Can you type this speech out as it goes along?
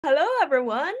Hello,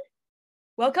 everyone.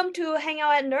 Welcome to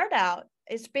Hangout at Nerdout.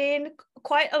 It's been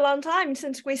quite a long time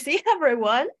since we see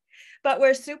everyone, but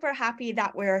we're super happy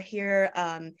that we're here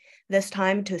this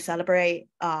time to celebrate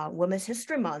Women's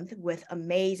History Month with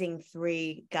amazing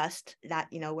three guests that,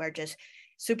 we're just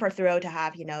super thrilled to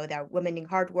have, they're women in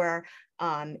hardware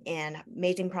and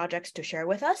amazing projects to share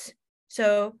with us.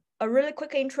 So a really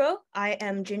quick intro. I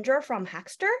am Ginger from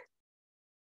Hackster,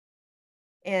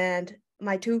 and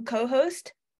my two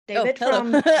co-hosts, David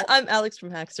hello. I'm Alex from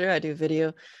Hackster. I do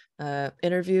video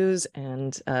interviews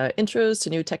and intros to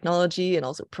new technology and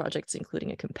also projects,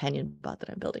 including a companion bot that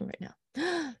I'm building right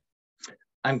now.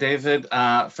 I'm David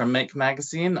from Make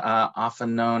Magazine,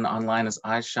 often known online as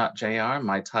iShotJR.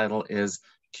 My title is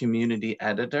community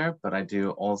editor, but I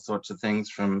do all sorts of things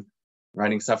from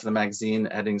writing stuff for the magazine,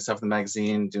 editing stuff for the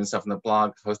magazine, doing stuff on the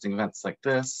blog, hosting events like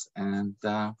this, and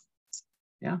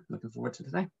yeah, looking forward to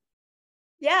today.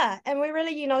 Yeah, and we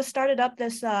really, started up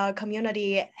this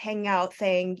community hangout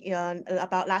thing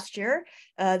about last year.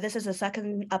 This is the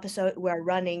second episode we're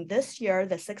running this year,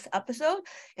 the 6th episode,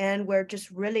 and we're just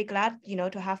really glad,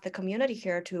 to have the community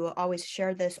here to always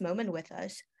share this moment with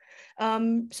us.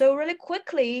 So really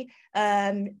quickly,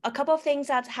 a couple of things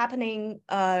that's happening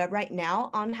right now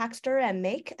on Hackster and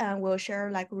Make, and we'll share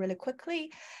like really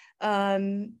quickly.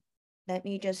 Let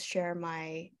me just share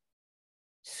my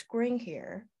screen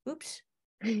here. Oops.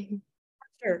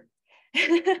 Sure.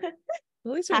 At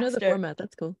least we know the format.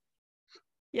 That's cool.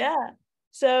 Yeah.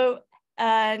 So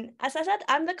as I said,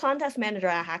 I'm the contest manager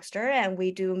at Hackster, and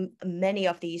we do many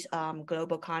of these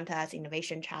global contest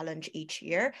innovation challenge each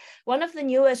year. One of the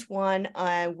newest one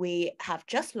we have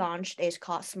just launched is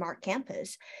called Smart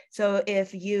Campus. So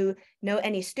if you know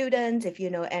any students, if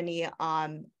you know any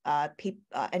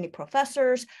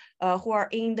professors who are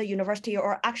in the university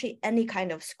or actually any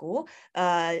kind of school,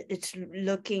 it's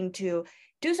looking to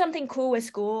do something cool with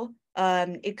school.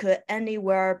 It could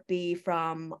anywhere be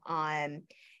from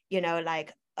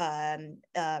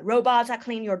robots that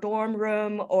clean your dorm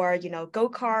room, or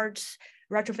go-karts,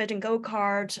 retrofitting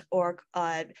go-karts, or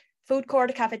food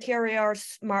court, cafeteria,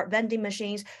 smart vending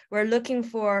machines. We're looking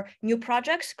for new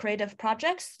projects, creative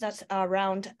projects that's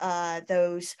around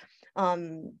those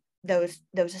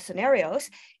scenarios,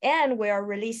 and we are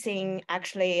releasing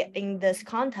actually in this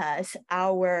contest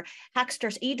our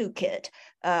Hackster's Edu kit,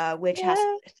 which has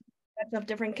of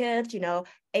different kits,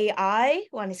 AI,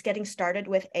 one is getting started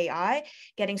with AI,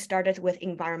 getting started with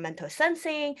environmental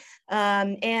sensing,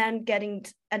 and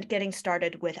getting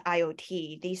started with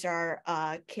IoT. These are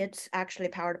kits actually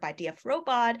powered by DF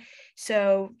Robot.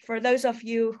 So for those of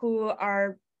you who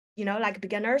are like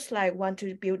beginners, like want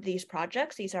to build these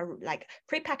projects, these are like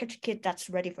prepackaged kit that's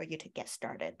ready for you to get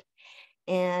started.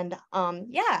 And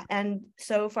yeah, and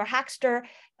so for Hackster,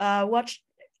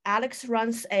 Alex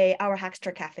runs our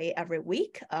Hackster Cafe every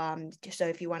week. So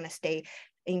if you want to stay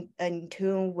in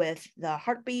tune with the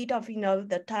heartbeat of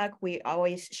the tech,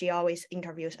 she always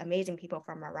interviews amazing people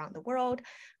from around the world.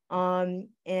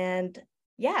 And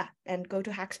yeah, and go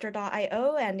to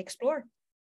Hackster.io and explore.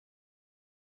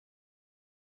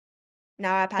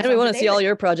 Now I pass on to David. And we want to see all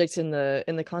your projects in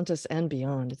the contest and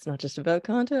beyond. It's not just about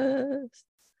contests,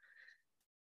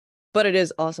 but it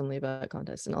is awesomely about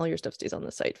contests, and all your stuff stays on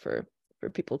the site for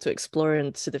people to explore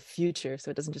into the future, so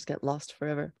it doesn't just get lost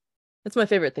forever. That's my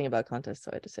favorite thing about contests,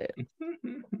 so I had to say it.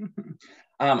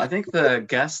 I think the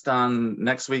guest on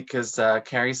next week is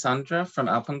Carrie Sundra from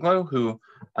Alpenglow, who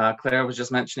Claire was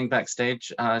just mentioning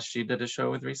backstage. She did a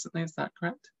show with recently, is that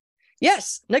correct?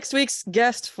 Yes, next week's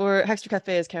guest for Hackster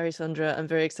Cafe is Carrie Sundra. I'm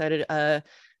very excited. I've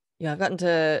gotten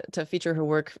to feature her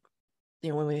work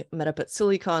when we met up at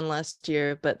SillyCon last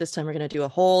year, but this time we're going to do a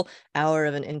whole hour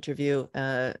of an interview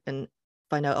and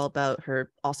find out all about her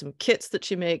awesome kits that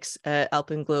she makes at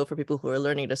Alpenglow for people who are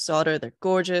learning to solder. They're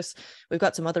gorgeous. We've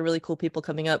got some other really cool people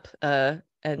coming up, and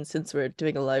since we're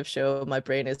doing a live show, my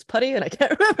brain is putty and I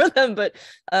can't remember them, but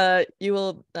you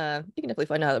can definitely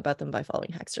find out about them by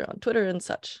following Hackster on Twitter and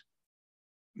such.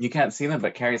 You can't see them,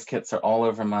 but Carrie's kits are all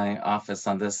over my office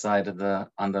on this side of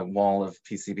on the wall of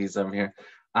PCBs over here.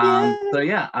 So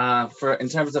yeah, in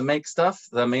terms of make stuff,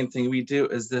 the main thing we do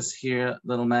is this here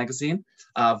little magazine.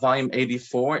 Volume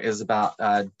 84 is about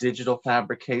digital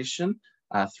fabrication,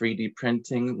 3D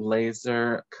printing,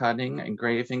 laser cutting,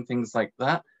 engraving, things like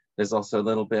that. There's also a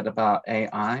little bit about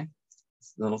AI,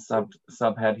 little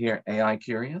subhead here, AI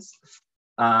curious.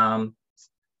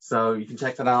 So you can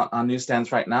check that out on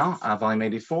newsstands right now, volume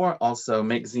 84. Also,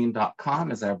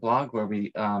 makezine.com is our blog where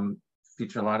we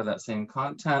feature a lot of that same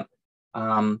content.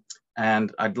 And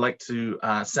and I'd like to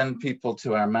send people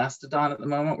to our Mastodon at the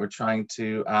moment. We're trying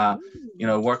to,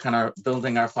 work on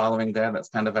building our following there. That's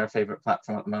kind of our favorite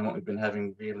platform at the moment. We've been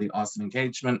having really awesome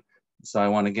engagement. So I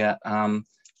want to get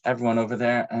everyone over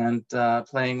there and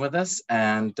playing with us,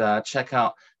 and check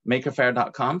out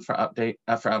makerfair.com for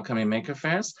upcoming Maker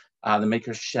Fairs, the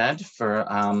Maker Shed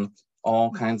for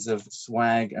all kinds of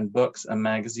swag and books and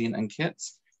magazine and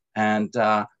kits. And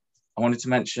I wanted to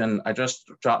mention, I just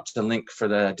dropped a link for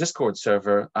the Discord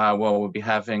server where we'll be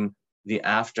having the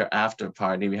after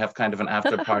party. We have kind of an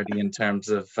after party in terms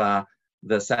of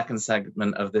the second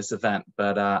segment of this event,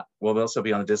 but we'll also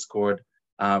be on Discord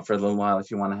for a little while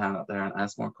if you want to hang out there and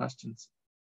ask more questions.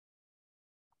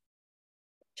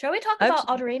 Shall we talk about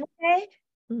Arduino Day?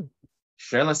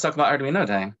 Sure, let's talk about Arduino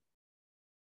Day.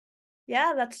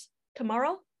 Yeah, that's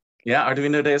tomorrow. Yeah,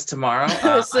 Arduino Day is tomorrow.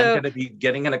 I'm going to be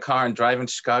getting in a car and driving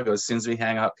to Chicago as soon as we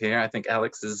hang up here. I think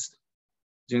Alex is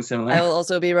doing similar. I will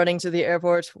also be running to the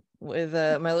airport with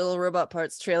my little robot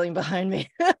parts trailing behind me.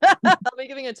 I'll be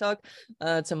giving a talk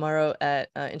tomorrow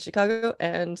in Chicago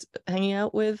and hanging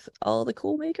out with all the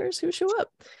cool makers who show up.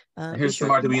 Here's some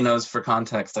Arduinos for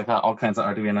context. I got all kinds of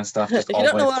Arduino stuff. If you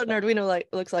don't know what an Arduino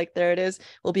looks like, there it is.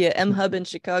 We'll be at M Hub in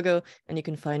Chicago, and you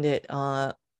can find it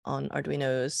on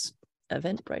Arduino's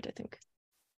Eventbrite, I think.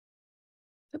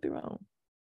 Could be wrong.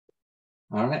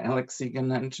 All right, Alex, you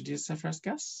can introduce our first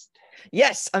guest?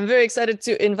 Yes, I'm very excited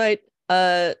to invite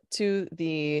to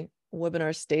the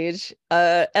webinar stage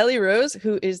Ellie Rose,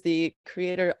 who is the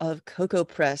creator of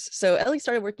CocoaPress. So Ellie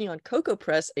started working on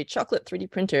CocoaPress, a chocolate 3D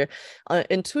printer,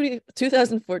 in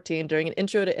 2014 during an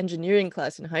intro to engineering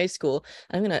class in high school.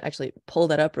 I'm going to actually pull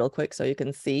that up real quick so you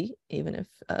can see, even if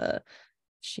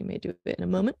she may do it in a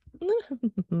moment.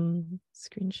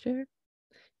 Screen share.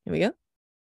 Here we go.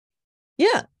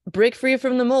 Yeah, break free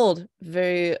from the mold.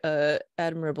 Very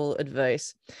admirable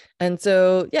advice. And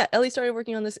so, yeah, Ellie started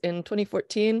working on this in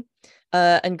 2014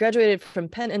 and graduated from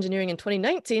Penn Engineering in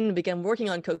 2019 and began working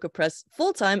on CocoaPress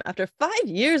full-time after 5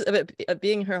 years of it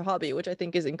being her hobby, which I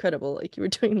think is incredible. Like, you were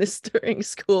doing this during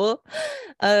school.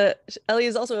 Ellie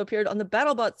has also appeared on the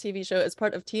BattleBots TV show as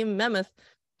part of Team Mammoth,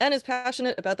 and is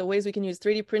passionate about the ways we can use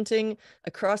 3D printing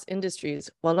across industries.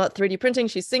 While not 3D printing,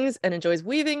 she sings and enjoys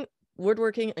weaving,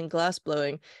 woodworking, and glass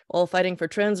blowing while fighting for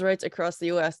trans rights across the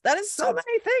US. That is so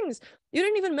many things. You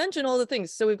didn't even mention all the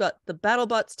things. So we've got the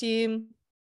BattleBots team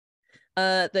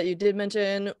that you did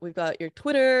mention. We've got your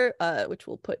Twitter, which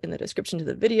we'll put in the description to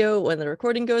the video when the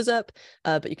recording goes up,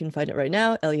 but you can find it right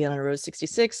now, Eliana Rose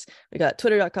 66. We got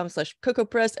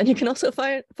twitter.com/CocoaPress, and you can also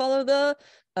follow the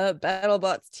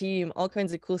BattleBots team, all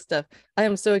kinds of cool stuff. I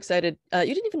am so excited.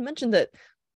 You didn't even mention that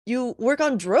you work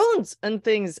on drones and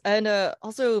things, and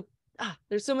also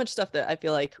there's so much stuff that I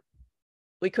feel like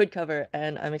we could cover,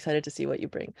 and I'm excited to see what you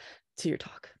bring to your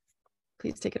talk.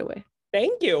 Please take it away.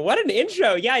 Thank you. What an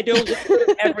intro. Yeah, I do a little bit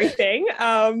of everything,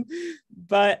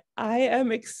 but I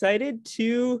am excited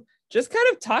to just kind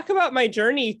of talk about my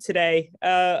journey today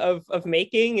of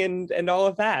making and all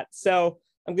of that. So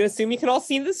I'm going to assume you can all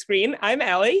see the screen. I'm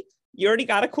Allie. You already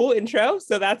got a cool intro,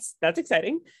 so that's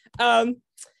exciting.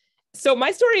 So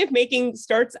my story of making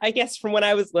starts, I guess, from when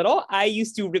I was little. I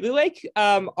used to really like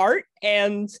art,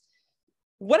 and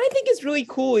what I think is really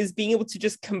cool is being able to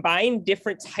just combine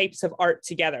different types of art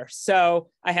together. So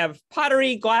I have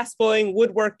pottery, glass blowing,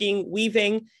 woodworking,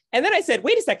 weaving, and then I said,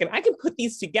 wait a second, I can put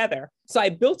these together. So I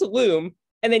built a loom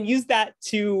and then used that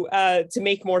to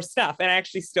make more stuff. And I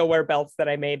actually still wear belts that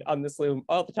I made on this loom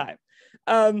all the time.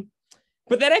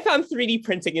 But then I found 3D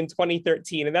printing in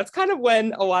 2013, and that's kind of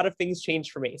when a lot of things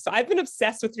changed for me. So I've been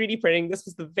obsessed with 3D printing. This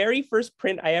was the very first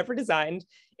print I ever designed.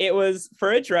 It was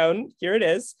for a drone. Here it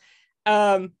is.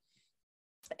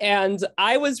 And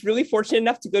I was really fortunate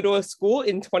enough to go to a school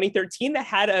in 2013 that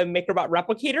had a MakerBot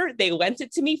replicator. They lent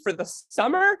it to me for the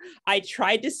summer. I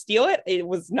tried to steal it. It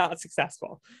was not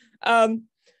successful.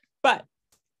 But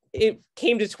it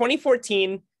came to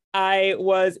 2014. I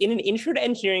was in an intro to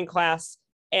engineering class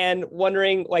and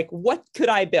wondering, like, what could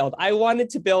I build? I wanted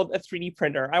to build a 3D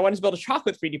printer. I wanted to build a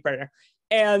chocolate 3D printer.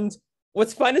 And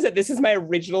what's fun is that this is my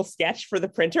original sketch for the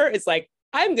printer. It's like,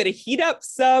 I'm going to heat up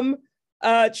some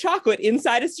chocolate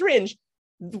inside a syringe.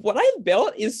 What I've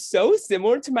built is so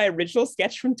similar to my original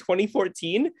sketch from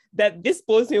 2014 that this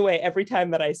blows me away every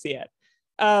time that I see it.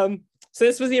 So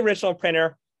this was the original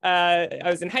printer. I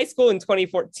was in high school in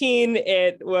 2014.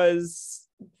 It was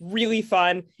really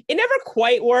fun. It never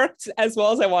quite worked as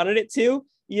well as I wanted it to.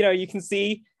 You know, you can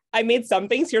see I made some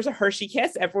things. Here's a Hershey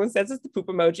kiss. Everyone says it's the poop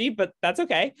emoji, but that's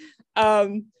okay.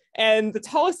 And the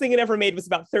tallest thing it ever made was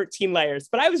about 13 layers,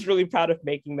 but I was really proud of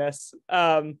making this.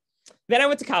 The Then I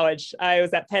went to college. I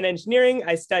was at Penn Engineering.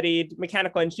 I studied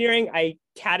mechanical engineering. I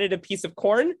CAD'd a piece of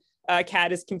corn.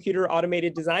 CAD is computer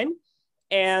automated design.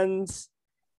 And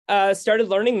started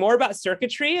learning more about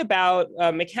circuitry, about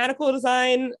mechanical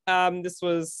design. This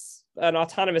was an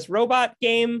autonomous robot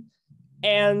game.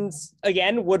 And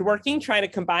again, woodworking, trying to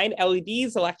combine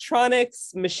LEDs,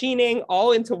 electronics, machining,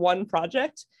 all into one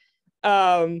project.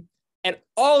 And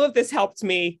all of this helped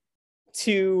me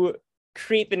to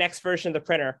create the next version of the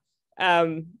printer.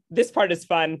 This part is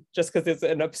fun just because it's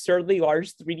an absurdly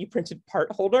large 3D printed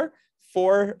part holder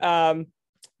for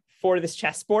this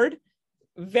chessboard.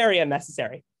 Very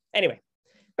unnecessary. Anyway,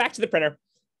 back to the printer.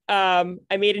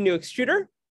 I made a new extruder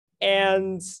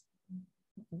and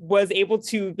was able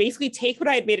to basically take what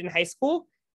I had made in high school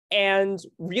and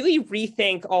really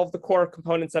rethink all of the core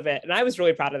components of it. And I was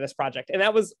really proud of this project. And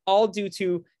that was all due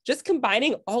to just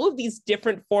combining all of these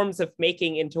different forms of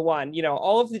making into one,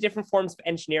 all of the different forms of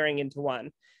engineering into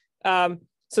one.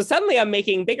 So suddenly I'm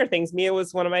making bigger things. Mia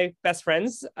was one of my best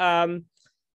friends.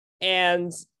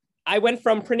 And I went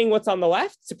from printing what's on the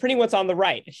left to printing what's on the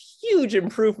right. A huge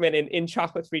improvement in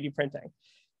chocolate 3D printing.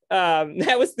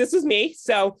 This was me.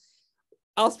 So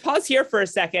I'll pause here for a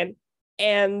second.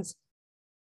 And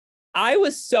I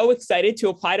was so excited to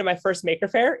apply to my first Maker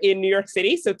Faire in New York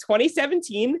City. So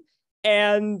 2017,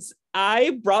 and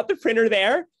I brought the printer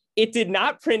there. It did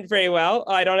not print very well.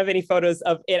 I don't have any photos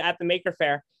of it at the Maker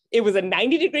Faire. It was a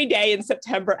 90-degree day in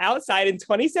September outside in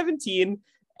 2017.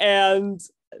 And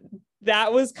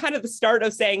that was kind of the start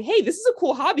of saying, hey, this is a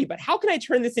cool hobby, but how can I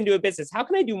turn this into a business? How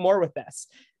can I do more with this?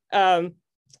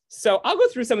 So I'll go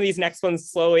through some of these next ones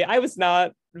slowly. I was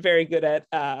not very good at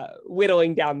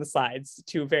whittling down the slides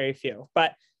to very few,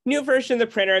 but new version of the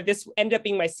printer. This ended up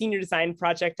being my senior design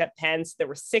project at Penn. So there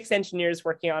were 6 engineers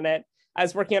working on it. I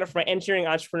was working on it for my engineering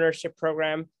entrepreneurship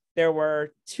program. There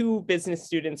were 2 business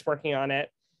students working on it.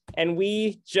 And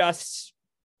we just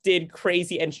did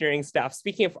crazy engineering stuff.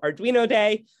 Speaking of Arduino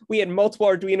Day, we had multiple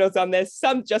Arduinos on this,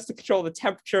 some just to control the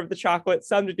temperature of the chocolate,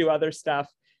 some to do other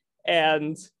stuff.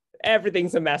 And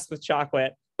everything's a mess with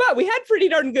chocolate, but we had pretty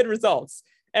darn good results.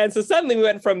 And so suddenly we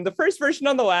went from the first version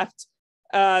on the left,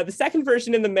 the second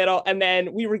version in the middle, and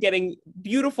then we were getting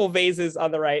beautiful vases on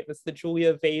the right. That's the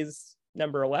Julia vase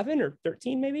number 11 or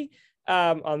 13 maybe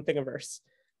on Thingiverse.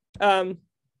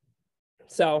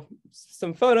 So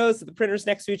some photos of the printers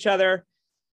next to each other.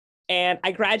 And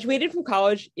I graduated from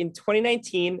college in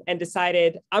 2019 and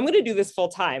decided I'm going to do this full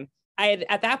time. I had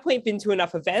at that point been to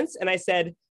enough events and I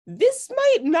said, this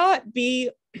might not be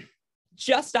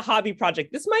just a hobby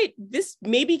project. This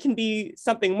maybe can be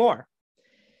something more.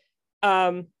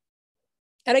 And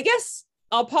I guess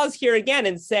I'll pause here again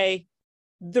and say,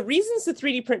 the reasons to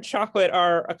 3D print chocolate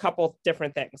are a couple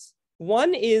different things.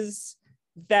 One is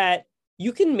that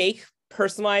you can make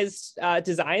personalized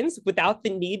designs without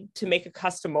the need to make a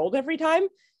custom mold every time.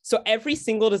 So every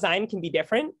single design can be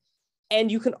different. And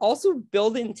you can also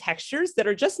build in textures that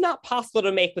are just not possible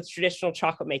to make with traditional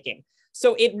chocolate making.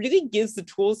 So it really gives the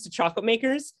tools to chocolate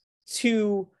makers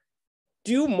to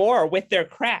do more with their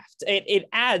craft. It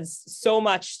adds so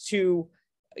much to,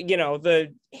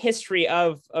 the history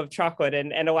of chocolate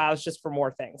and allows just for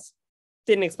more things.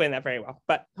 Didn't explain that very well,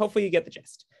 but hopefully you get the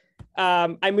gist.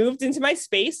 I moved into my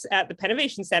space at the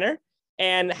Pennovation Center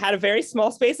and had a very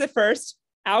small space at first,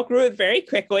 outgrew it very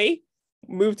quickly,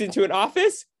 moved into an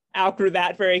office, outgrew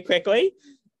that very quickly,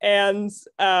 and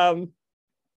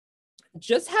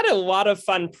just had a lot of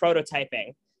fun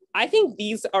prototyping. I think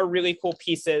these are really cool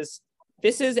pieces.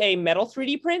 This is a metal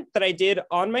 3D print that I did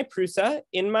on my Prusa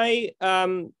in my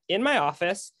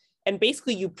office. And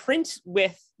basically you print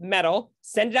with metal,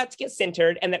 send it out to get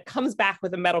sintered, and that comes back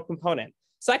with a metal component.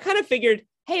 So I kind of figured,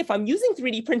 hey, if I'm using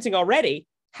 3D printing already,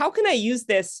 how can I use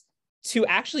this to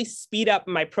actually speed up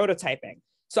my prototyping?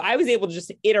 So I was able to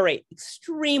just iterate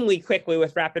extremely quickly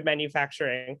with rapid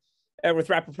manufacturing,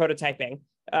 with rapid prototyping,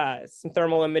 some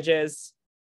thermal images,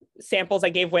 samples I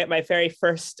gave away at my very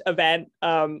first event.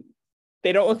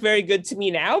 They don't look very good to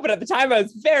me now, but at the time I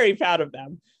was very proud of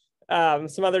them.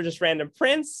 Some other just random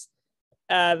prints.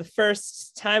 The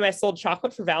first time I sold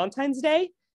chocolate for Valentine's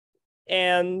Day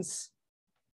and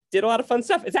did a lot of fun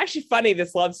stuff. It's actually funny,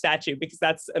 this love statue, because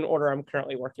that's an order I'm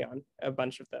currently working on, a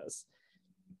bunch of those.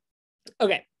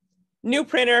 Okay, new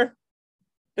printer.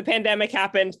 The pandemic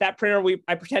happened. That printer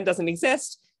I pretend doesn't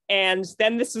exist. And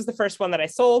then this was the first one that I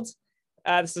sold.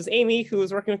 This was Amy, who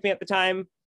was working with me at the time.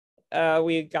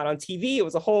 We got on TV. It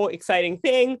was a whole exciting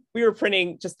thing. We were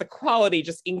printing, just the quality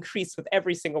just increased with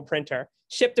every single printer.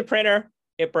 Shipped a printer,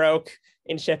 it broke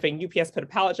in shipping. UPS put a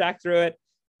pallet jack through it,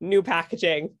 new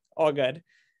packaging, all good.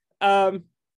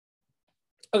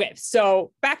 Okay,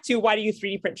 so back to why do you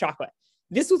 3D print chocolate?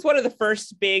 This was one of the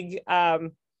first big,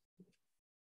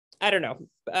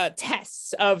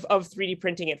 tests of 3D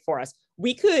printing it for us.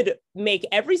 We could make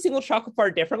every single chocolate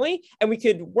bar differently, and we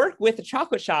could work with the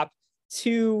chocolate shop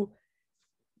to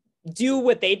do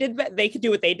what they did. They could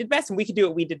do what they did best, and we could do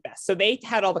what we did best. So they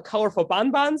had all the colorful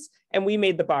bonbons, and we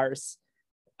made the bars.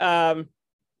 Also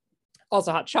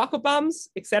hot chocolate bombs,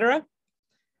 etc.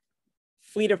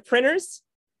 Fleet of printers.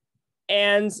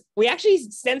 And we actually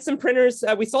sent some printers.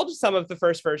 We sold some of the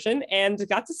first version and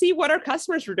got to see what our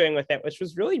customers were doing with it, which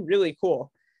was really, really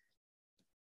cool.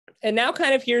 And now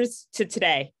kind of here's to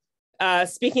today.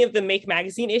 Speaking of the Make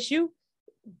Magazine issue,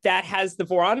 that has the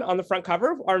Voron on the front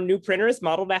cover. Our new printer is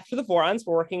modeled after the Vorons.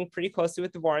 We're working pretty closely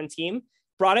with the Voron team.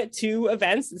 Brought it to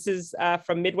events. This is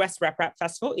from Midwest Rep Rap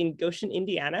Festival in Goshen,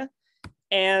 Indiana.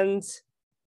 And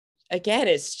again,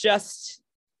 it's just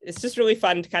really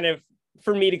fun to kind of,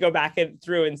 for me to go back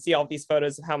through and see all these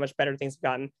photos of how much better things have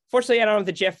gotten. Fortunately, I don't have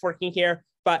the GIF working here,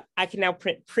 but I can now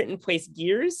print and place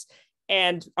gears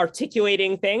and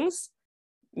articulating things.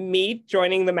 Me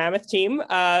joining the Mammoth team,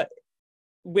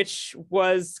 which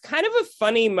was kind of a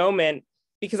funny moment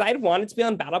because I'd wanted to be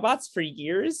on BattleBots for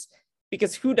years,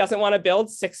 because who doesn't want to build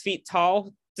 6 feet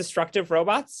tall, destructive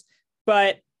robots?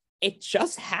 But it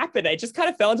just happened. I just kind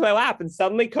of fell into my lap, and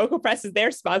suddenly CocoaPress is there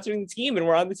sponsoring the team, and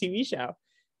we're on the TV show.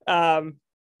 So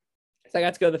I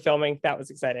got to go to the filming. That was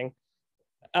exciting.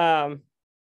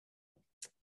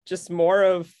 Just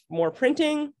more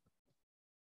printing.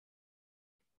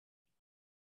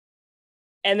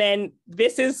 And then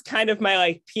this is kind of my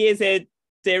like pièce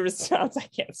de résistance. I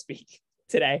can't speak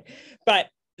today, but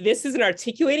this is an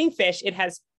articulating fish.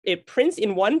 It prints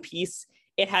in one piece.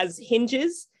 It has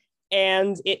hinges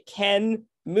and it can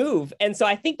move. And so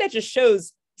I think that just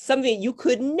shows something you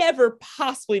could never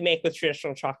possibly make with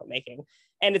traditional chocolate making.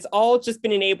 And it's all just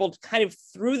been enabled kind of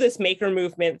through this maker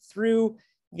movement, through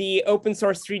the open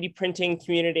source 3D printing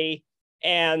community.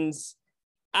 And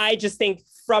I just think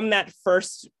from that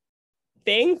first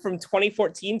thing from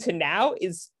 2014 to now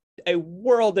is a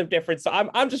world of difference. So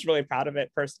I'm just really proud of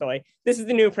it personally. This is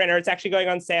the new printer. It's actually going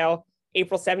on sale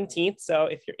April 17th. So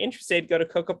if you're interested, go to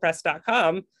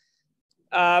CocoaPress.com.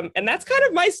 And that's kind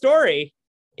of my story,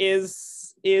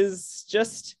 is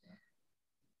just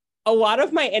a lot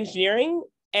of my engineering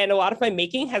and a lot of my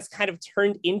making has kind of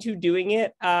turned into doing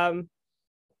it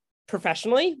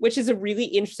professionally, which is a really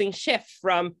interesting shift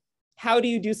from how do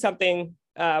you do something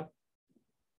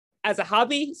as a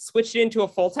hobby, switch it into a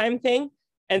full-time thing,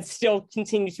 and still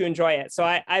continue to enjoy it. So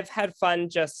I've had fun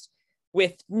just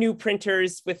with new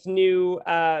printers, with new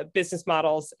business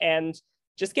models, and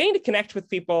just getting to connect with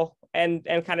people and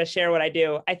kind of share what I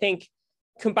do. I think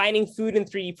combining food and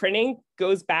 3D printing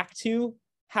goes back to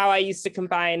how I used to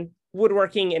combine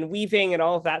woodworking and weaving and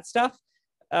all of that stuff.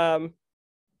 And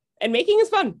making is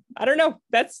fun. I don't know.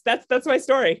 That's my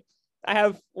story. I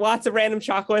have lots of random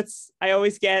chocolates. I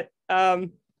always get to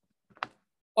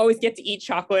eat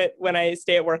chocolate when I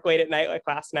stay at work late at night, like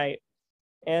last night.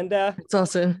 And it's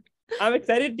awesome. I'm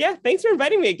excited. Yeah, thanks for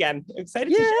inviting me again. I'm excited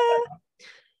to share that.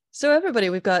 So everybody,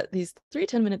 we've got these 3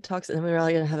 10-minute talks, and then we're all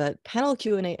going to have a panel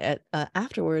Q&A at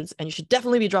afterwards. And you should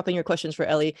definitely be dropping your questions for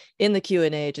Ellie in the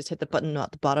Q&A. Just hit the button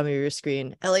at the bottom of your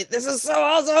screen. Ellie, this is so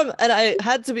awesome! And I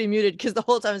had to be muted because the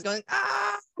whole time I was going,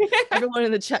 ah! Everyone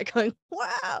in the chat going,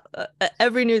 wow!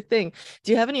 Every new thing.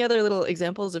 Do you have any other little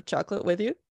examples of chocolate with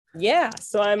you? Yeah,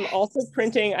 so I'm also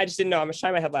printing, I just didn't know how much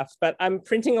time I had left, but I'm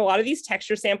printing a lot of these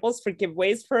texture samples for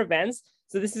giveaways for events.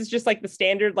 So this is just like the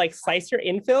standard like slicer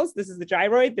infills. This is the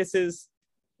gyroid. This is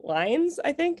lines,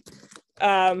 I think.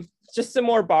 Just some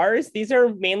more bars. These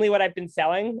are mainly what I've been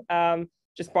selling.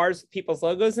 Just bars with people's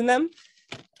logos in them.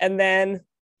 And then,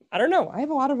 I don't know, I have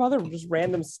a lot of other just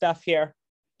random stuff here,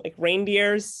 like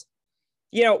reindeers.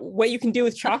 You know, what you can do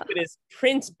with chocolate is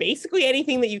print basically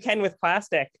anything that you can with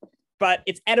plastic, but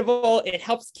it's edible. It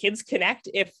helps kids connect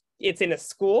if it's in a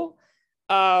school.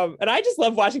 And I just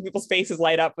love watching people's faces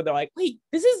light up when they're like, wait,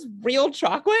 this is real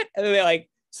chocolate? And then they like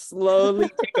slowly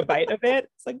take a bite of it.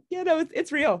 It's like, yeah, no,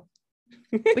 it's real.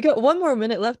 We got 1 more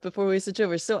minute left before we switch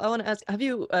over. So I want to ask, have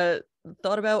you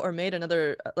thought about or made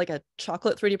another, like a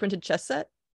chocolate 3D printed chess set?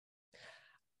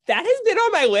 That has been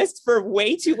on my list for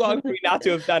way too long for me not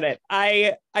to have done it.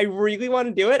 I really want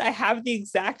to do it. I have the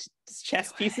exact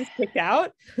chess pieces picked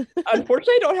out.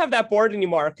 Unfortunately, I don't have that board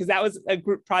anymore because that was a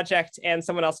group project and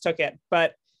someone else took it.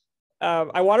 But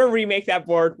I want to remake that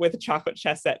board with a chocolate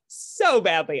chess set so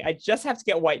badly. I just have to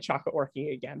get white chocolate working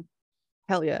again.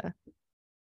 Hell yeah.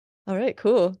 All right,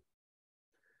 cool.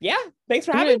 Yeah, thanks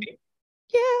for having me.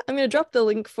 Yeah, I'm gonna drop the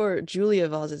link for Julia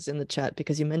vases in the chat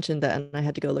because you mentioned that and I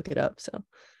had to go look it up. So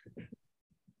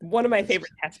one of my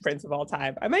favorite test prints of all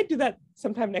time. I might do that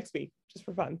sometime next week just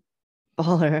for fun.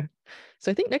 baller.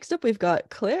 So I think next up we've got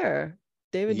Claire.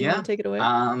 David, do you want to take it away?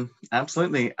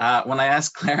 Absolutely. When I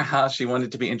asked Claire how she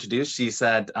wanted to be introduced, she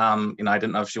said, I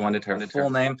didn't know if she wanted her full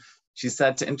name. She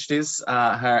said to introduce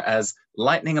her as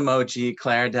lightning emoji,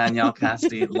 Claire Danielle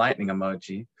Cassidy, lightning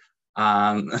emoji.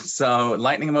 So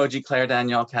lightning emoji, Claire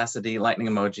Danielle Cassidy, lightning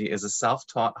emoji is a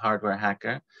self-taught hardware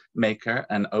hacker, maker,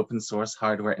 and open source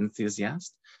hardware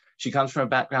enthusiast. She comes from a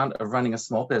background of running a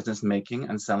small business, making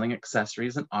and selling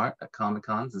accessories and art at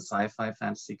Comic-Cons and sci-fi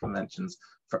fantasy conventions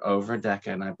for over a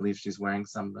decade, and I believe she's wearing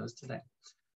some of those today.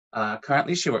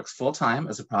 Currently, she works full-time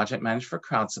as a project manager for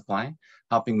Crowd Supply,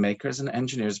 helping makers and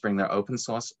engineers bring their open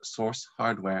source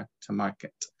hardware to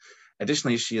market.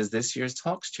 Additionally, she is this year's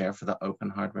Talks Chair for the Open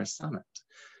Hardware Summit.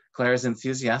 Claire is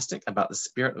enthusiastic about the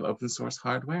spirit of open source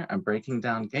hardware and breaking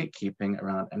down gatekeeping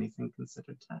around anything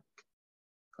considered tech.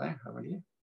 Claire, how are you?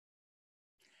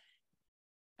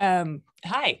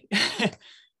 Hi.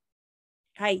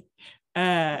 Hi.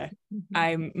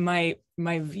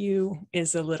 My view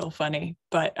is a little funny,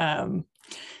 but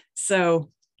so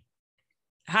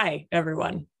hi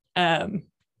everyone.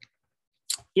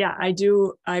 Yeah,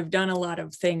 I've done a lot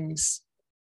of things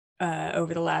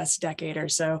over the last decade or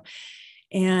so,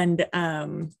 and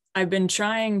I've been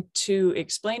trying to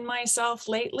explain myself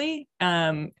lately,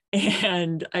 and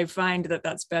I find that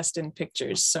that's best in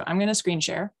pictures. So I'm going to screen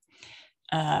share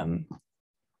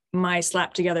my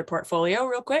slap together portfolio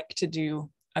real quick to do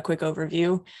a quick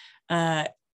overview.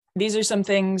 These are some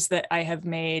things that I have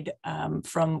made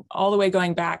from all the way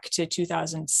going back to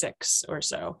 2006 or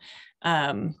so.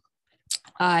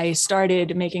 I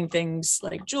started making things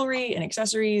like jewelry and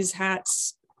accessories,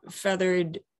 hats,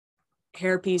 feathered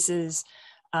hair pieces,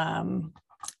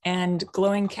 and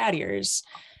glowing cat ears.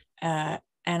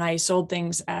 And I sold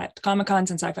things at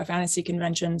Comic-Cons and sci-fi fantasy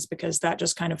conventions because that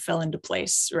just kind of fell into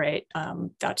place, right?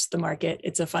 That's the market.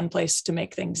 It's a fun place to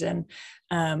make things in.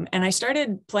 And I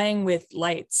started playing with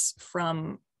lights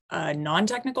from a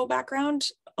non-technical background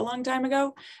a long time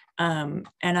ago. And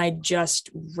I just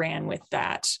ran with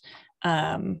that.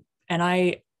 And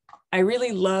I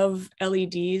really love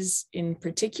LEDs in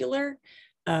particular,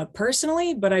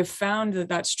 personally, but I've found that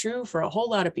that's true for a whole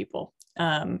lot of people.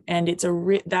 And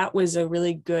that was a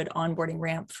really good onboarding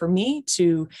ramp for me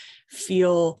to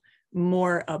feel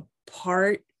more a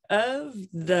part of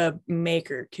the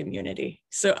maker community.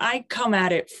 So I come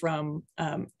at it from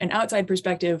an outside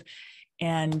perspective,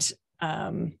 and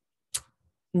now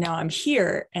I'm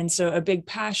here. And so a big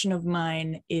passion of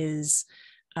mine is,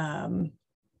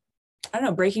 I don't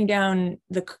know, breaking down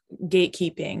the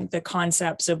gatekeeping, the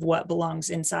concepts of what belongs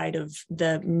inside of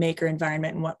the maker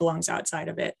environment and what belongs outside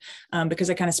of it, because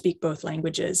I kind of speak both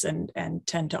languages and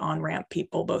tend to on-ramp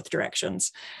people both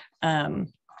directions.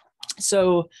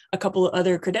 So a couple of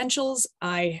other credentials,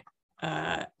 I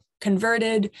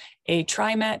converted a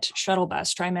TriMet shuttle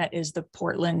bus. TriMet is the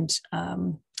Portland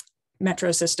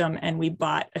metro system, and we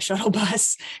bought a shuttle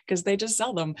bus because they just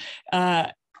sell them.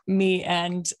 Me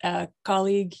and a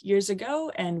colleague years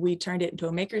ago, and we turned it into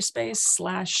a makerspace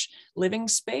 / living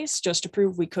space just to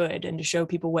prove we could and to show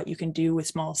people what you can do with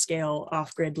small scale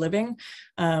off-grid living.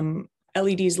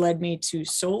 LEDs led me to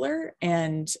solar,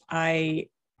 and I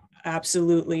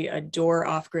absolutely adore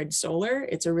off-grid solar.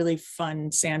 It's a really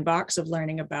fun sandbox of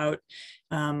learning about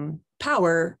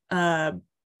power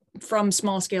from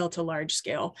small scale to large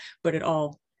scale, but it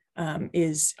all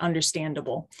is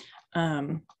understandable.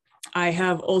 I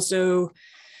have also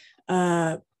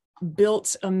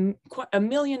built a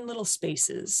million little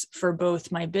spaces for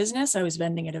both my business. I was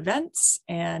vending at events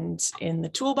and in the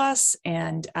tool bus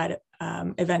and at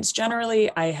events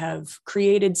generally. I have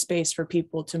created space for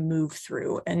people to move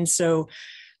through. And so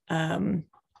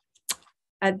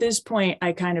at this point,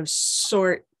 I kind of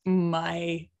sort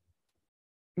my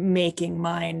making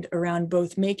mind around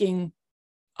both making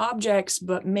objects,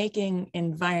 but making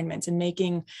environments and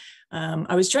making,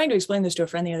 I was trying to explain this to a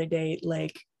friend the other day,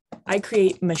 like I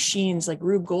create machines like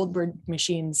Rube Goldberg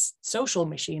machines, social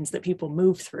machines that people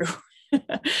move through.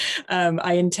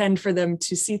 I intend for them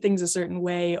to see things a certain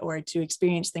way or to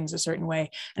experience things a certain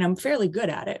way. And I'm fairly good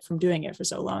at it from doing it for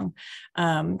so long.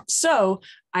 So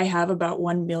I have about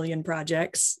 1 million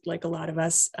projects, like a lot of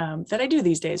us, that I do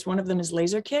these days. One of them is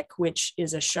Laser Kick, which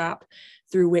is a shop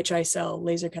through which I sell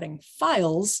laser cutting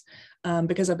files.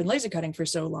 Because I've been laser cutting for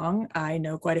so long, I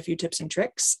know quite a few tips and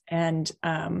tricks. And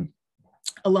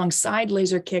Alongside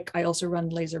Laser Kick, I also run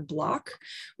Laser Block,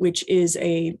 which is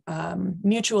a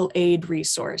mutual aid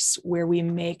resource where we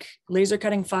make laser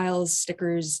cutting files,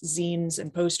 stickers, zines,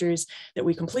 and posters that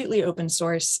we completely open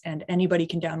source and anybody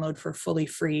can download for fully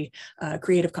free,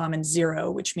 Creative Commons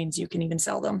 0, which means you can even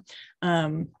sell them.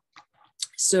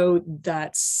 So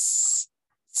that's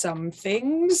some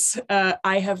things.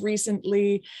 I have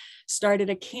recently started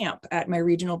a camp at my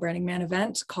regional Burning Man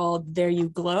event called There You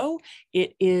Glow.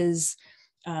 It is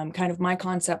kind of my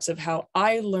concepts of how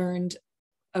I learned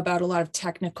about a lot of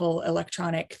technical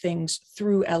electronic things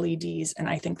through LEDs. And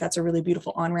I think that's a really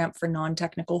beautiful on-ramp for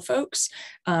non-technical folks.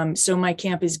 So my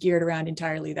camp is geared around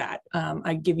entirely that.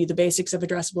 I give you the basics of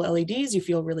addressable LEDs. You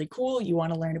feel really cool. You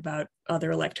want to learn about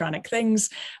other electronic things.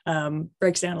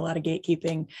 Breaks down a lot of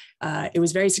gatekeeping. It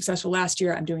was very successful last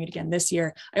year. I'm doing it again this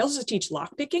year. I also teach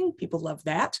lockpicking. People love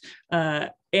that.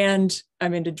 And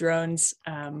I'm into drones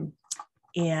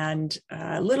and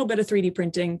a little bit of 3D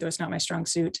printing, though it's not my strong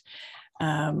suit.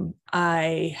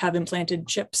 I have implanted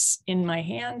chips in my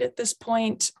hand at this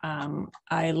point.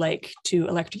 I like to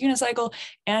electric unicycle,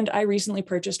 and I recently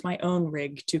purchased my own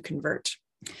rig to convert.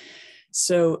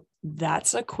 So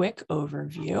that's a quick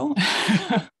overview.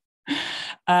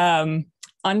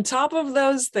 On top of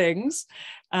those things,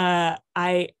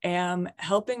 I am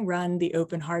helping run the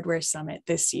Open Hardware Summit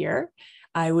this year.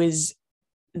 I was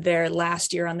there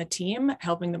last year on the team,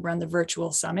 helping them run the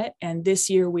virtual summit. And this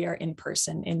year we are in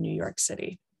person in New York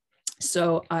City.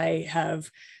 So I have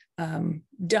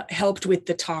helped with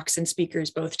the talks and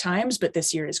speakers both times, but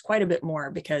this year is quite a bit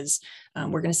more because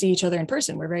we're going to see each other in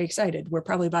person. We're very excited. We're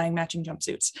probably buying matching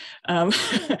jumpsuits.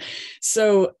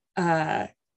 So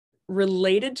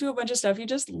related to a bunch of stuff you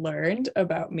just learned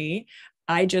about me,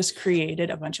 I just created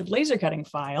a bunch of laser cutting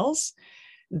files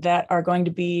that are going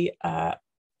to be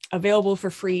available for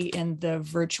free in the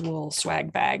virtual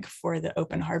swag bag for the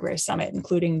Open Hardware Summit,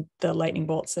 including the lightning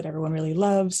bolts that everyone really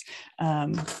loves,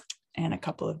 and a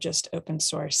couple of just open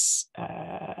sources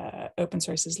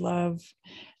love,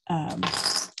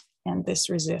 and this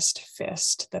resist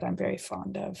fist that I'm very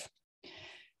fond of.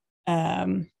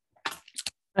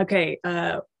 Okay,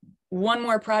 one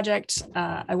more project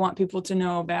I want people to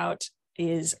know about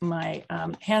is my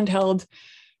handheld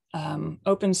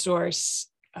open source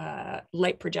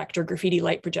light projector, graffiti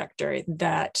light projector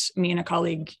that me and a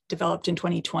colleague developed in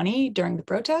 2020 during the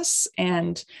protests.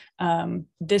 And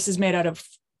this is made out of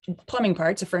plumbing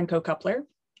parts, a Fernco coupler,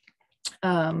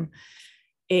 a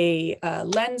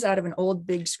lens out of an old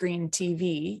big screen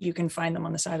TV, you can find them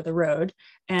on the side of the road,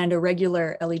 and a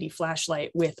regular LED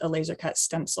flashlight with a laser cut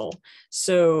stencil.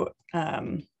 So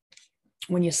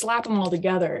when you slap them all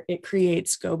together, it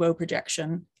creates gobo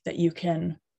projection that you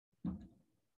can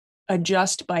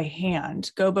adjust by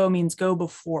hand. Gobo means go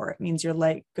before. It means your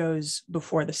light goes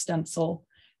before the stencil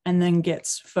and then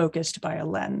gets focused by a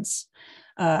lens.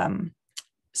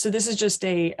 So this is just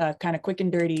a kind of quick and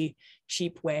dirty,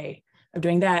 cheap way of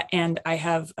doing that. And I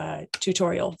have a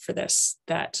tutorial for this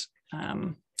that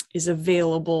is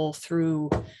available through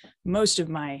most of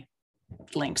my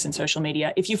links in social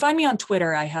media. If you find me on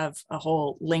Twitter, I have a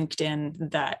whole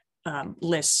LinkedIn that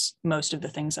lists most of the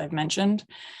things I've mentioned.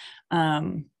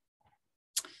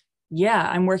 Yeah,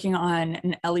 I'm working on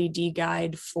an LED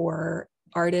guide for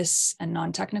artists and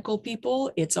non-technical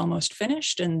people. It's almost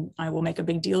finished and I will make a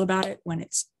big deal about it when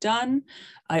it's done.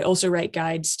 I also write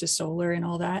guides to solar and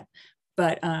all that.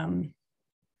 But I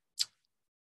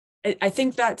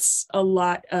think that's a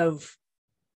lot of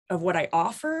what I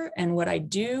offer and what I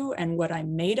do and what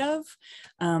I'm made of.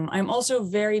 I'm also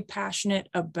very passionate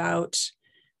about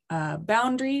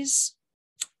boundaries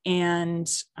and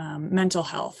mental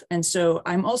health. And so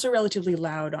I'm also relatively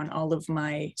loud on all of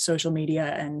my social media.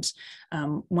 And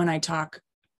when I talk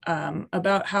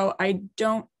about how I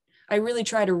really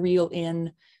try to reel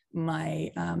in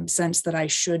my sense that I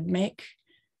should make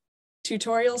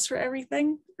tutorials for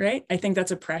everything, right? I think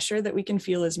that's a pressure that we can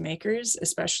feel as makers,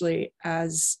 especially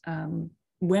as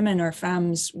women or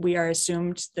femmes. We are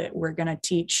assumed that we're going to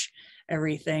teach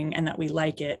everything and that we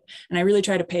like it. And I really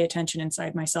try to pay attention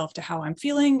inside myself to how I'm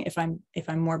feeling, if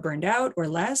I'm more burned out or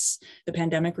less. The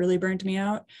pandemic really burned me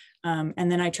out.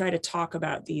 And then I try to talk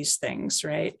about these things,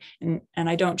 right? And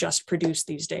I don't just produce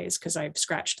these days because I've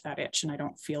scratched that itch and I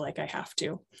don't feel like I have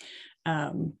to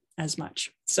as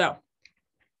much. So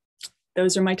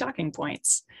those are my talking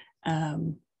points.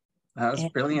 That was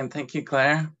brilliant. Thank you,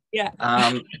 Claire. Yeah.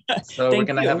 So we're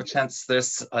gonna have a chance.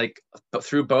 There's like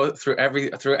through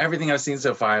everything I've seen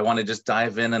so far, I want to just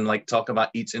dive in and like talk about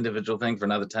each individual thing for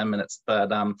another 10 minutes.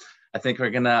 But I think we're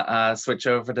gonna switch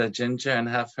over to Ginger and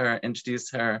have her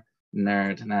introduce her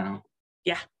nerd now.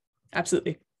 Yeah,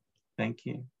 absolutely. Thank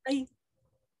you. Bye.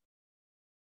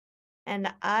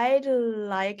 And I'd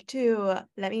like to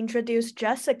let me introduce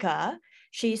Jessica.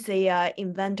 She's the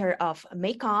inventor of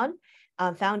Macon,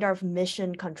 founder of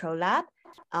Mission Control Lab,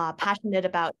 passionate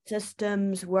about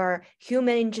systems where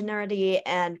human ingenuity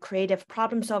and creative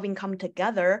problem solving come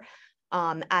together.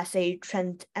 As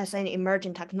an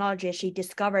emerging technology, she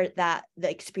discovered that the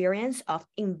experience of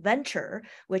inventure,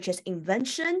 which is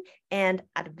invention and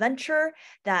adventure,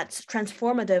 that's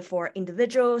transformative for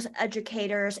individuals,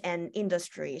 educators, and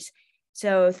industries.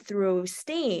 So through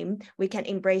STEAM, we can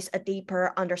embrace a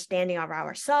deeper understanding of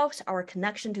ourselves, our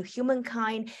connection to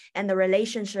humankind, and the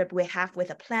relationship we have with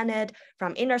the planet,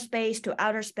 from inner space to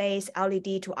outer space,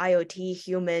 LED to IoT,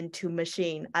 human to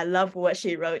machine. I love what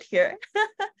she wrote here.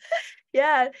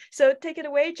 Yeah, so take it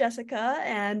away, Jessica,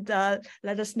 and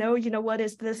let us know, what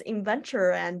is this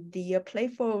inventor and the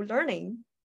playful learning.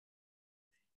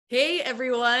 Hey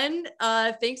everyone,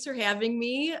 thanks for having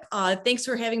me. Thanks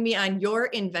for having me on your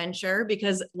inventure,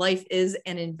 because life is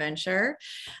an adventure.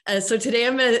 So today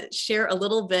I'm going to share a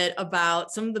little bit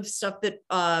about some of the stuff that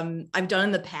I've done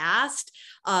in the past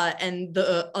and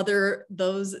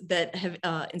those that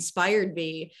have inspired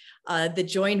me, that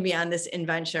joined me on this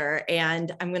adventure.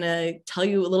 And I'm going to tell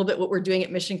you a little bit what we're doing at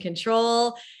Mission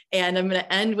Control. And I'm going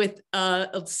to end with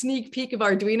a sneak peek of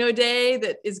Arduino Day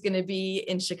that is going to be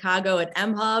in Chicago at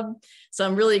MHub. So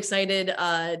I'm really excited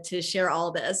to share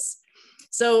all this.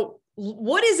 So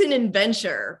what is an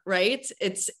inventure, right?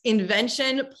 It's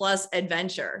invention plus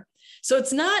adventure. So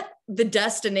it's not the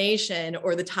destination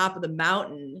or the top of the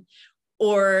mountain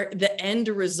or the end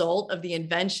result of the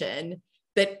invention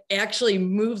that actually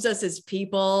moves us as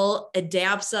people,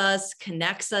 adapts us,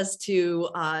 connects us to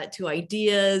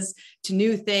ideas, to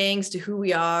new things, to who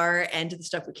we are, and to the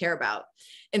stuff we care about.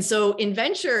 And so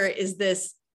inventure is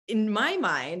this, in my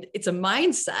mind, it's a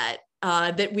mindset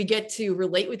that we get to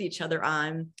relate with each other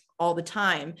on all the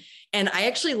time. And I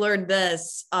actually learned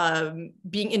this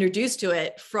being introduced to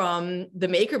it from the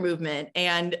maker movement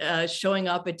and showing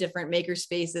up at different maker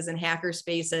spaces and hacker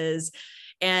spaces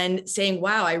and saying,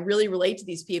 wow, I really relate to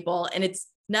these people. And it's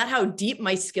not how deep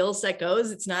my skill set goes.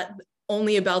 It's not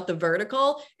only about the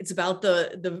vertical, it's about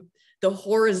the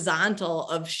horizontal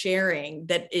of sharing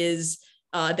that is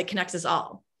that connects us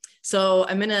all. So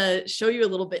I'm gonna show you a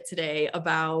little bit today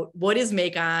about what is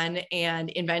Macon and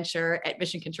inventure at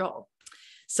Mission Control.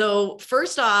 So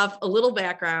first off, a little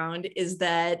background is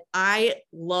that I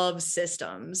love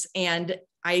systems, and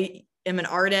I am an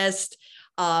artist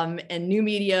and new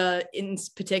media in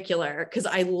particular, because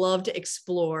I love to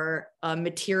explore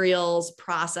materials,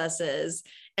 processes,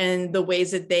 and the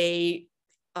ways that they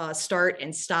start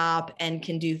and stop and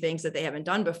can do things that they haven't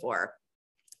done before.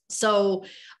 So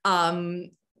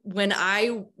when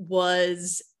I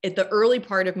was at the early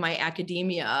part of my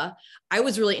academia, I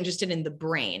was really interested in the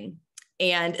brain,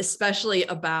 and especially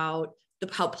about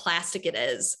how plastic it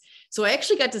is. So I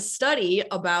actually got to study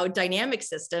about dynamic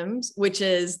systems, which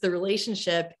is the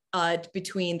relationship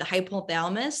between the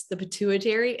hypothalamus, the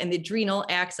pituitary, and the adrenal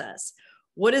axis.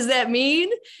 What does that mean?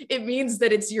 It means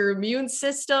that it's your immune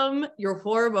system, your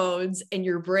hormones, and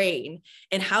your brain.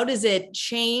 And how does it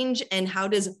change? And how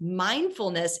does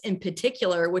mindfulness in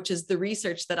particular, which is the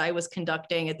research that I was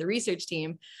conducting at the research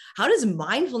team, how does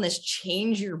mindfulness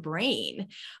change your brain?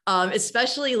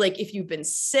 Especially like if you've been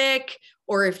sick,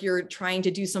 or if you're trying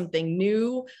to do something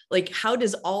new, like how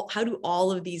do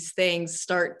all of these things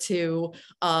start to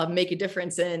make a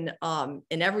difference in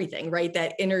everything, right?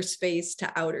 That inner space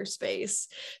to outer space.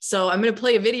 So I'm going to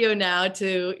play a video now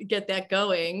to get that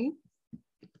going.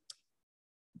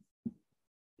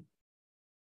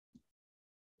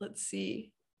 Let's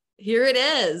see. Here it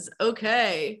is.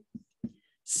 Okay.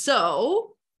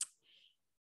 So,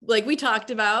 like we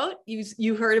talked about,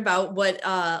 you heard about what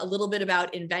a little bit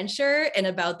about inventure and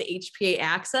about the HPA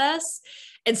access.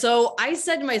 And so I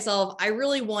said to myself, I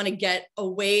really want to get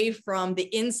away from the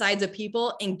insides of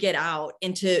people and get out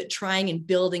into trying and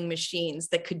building machines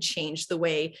that could change the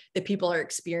way that people are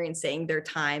experiencing their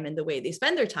time and the way they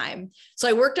spend their time. So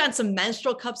I worked on some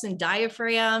menstrual cups and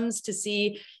diaphragms to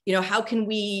see, how can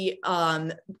we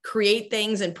create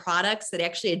things and products that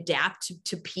actually adapt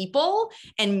to people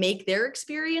and make their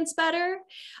experience better.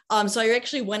 So I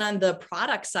actually went on the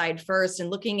product side first and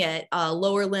looking at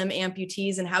lower limb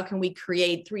amputees and how can we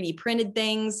create 3D printed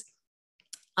things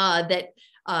that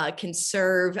can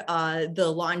serve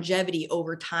the longevity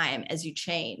over time as you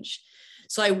change.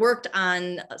 So I worked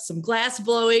on some glass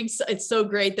blowing. It's so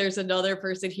great. There's another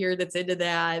person here that's into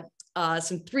that.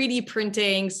 Some 3D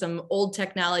printing, some old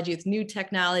technology with new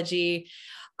technology,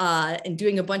 and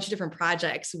doing a bunch of different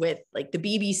projects with like the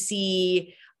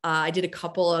BBC, I did a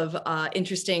couple of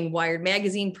interesting Wired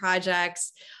magazine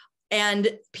projects.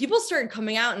 And people started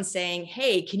coming out and saying,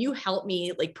 hey, can you help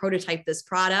me like prototype this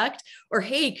product? Or,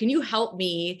 hey, can you help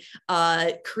me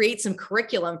create some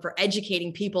curriculum for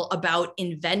educating people about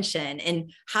invention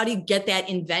and how do you get that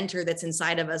inventor that's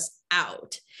inside of us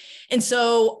out? And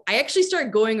so I actually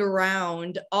started going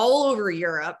around all over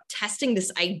Europe, testing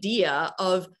this idea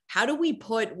of how do we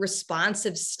put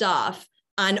responsive stuff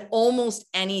on almost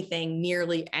anything,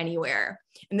 nearly anywhere.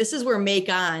 And this is where Make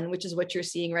On, which is what you're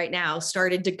seeing right now,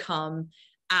 started to come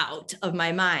out of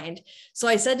my mind. So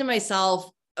I said to myself,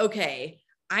 okay,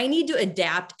 I need to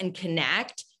adapt and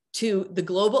connect to the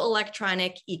global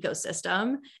electronic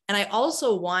ecosystem. And I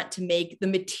also want to make the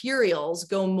materials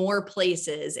go more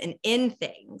places and in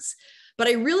things. But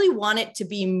I really want it to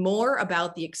be more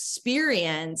about the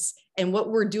experience and what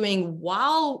we're doing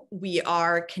while we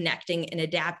are connecting and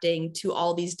adapting to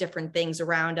all these different things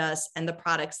around us and the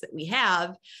products that we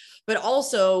have, but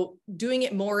also doing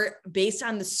it more based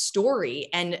on the story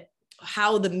and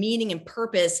how the meaning and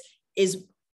purpose is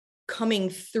coming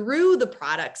through the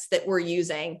products that we're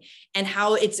using and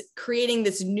how it's creating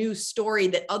this new story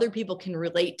that other people can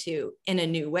relate to in a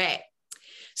new way.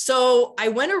 So I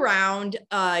went around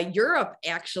Europe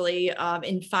actually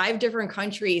in 5 different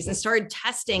countries and started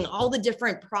testing all the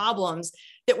different problems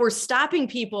that were stopping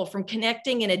people from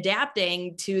connecting and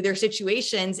adapting to their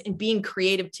situations and being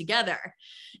creative together.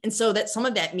 And so that some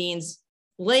of that means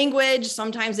language.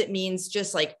 Sometimes it means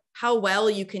just like how well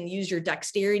you can use your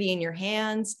dexterity in your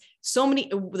hands. So many,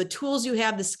 the tools you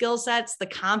have, the skill sets, the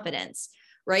confidence.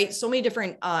 Right? So many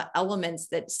different elements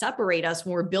that separate us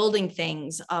when we're building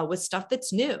things with stuff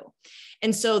that's new.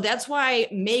 And so that's why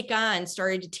Make On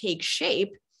started to take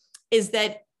shape, is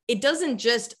that it doesn't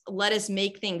just let us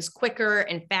make things quicker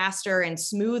and faster and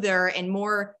smoother and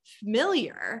more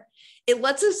familiar. It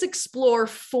lets us explore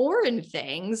foreign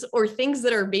things or things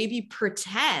that are maybe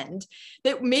pretend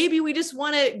that maybe we just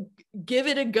want to give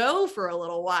it a go for a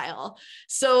little while.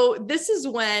 So this is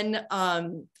when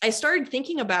I started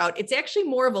thinking about, it's actually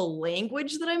more of a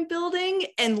language that I'm building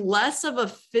and less of a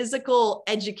physical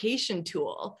education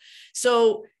tool.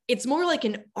 So it's more like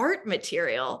an art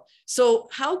material. So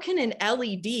how can an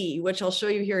LED, which I'll show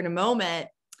you here in a moment,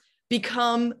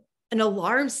 become an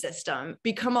alarm system,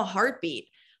 become a heartbeat?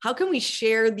 How can we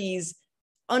share these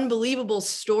unbelievable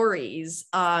stories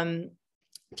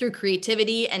through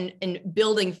creativity and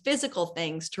building physical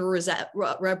things to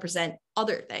represent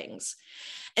other things?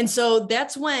 And so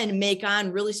that's when Make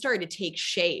On really started to take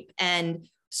shape and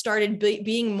started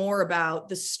being more about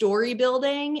the story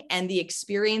building and the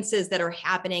experiences that are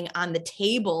happening on the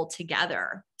table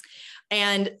together.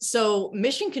 And so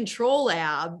Mission Control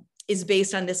Lab is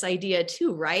based on this idea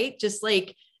too, right? Just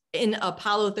like in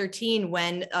Apollo 13,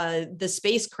 when the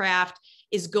spacecraft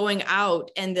is going out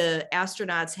and the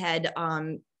astronauts had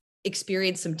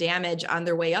experienced some damage on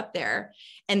their way up there,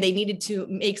 and they needed to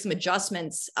make some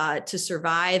adjustments to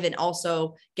survive and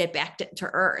also get back to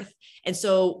Earth. And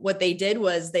so what they did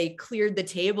was they cleared the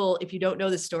table, if you don't know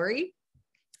the story,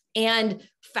 and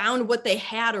found what they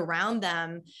had around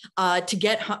them to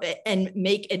get and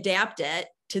adapt it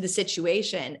to the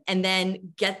situation and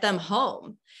then get them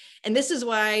home. And this is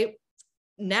why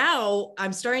now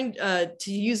I'm starting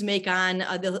to use Make On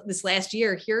this last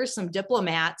year. Here are some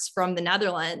diplomats from the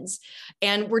Netherlands.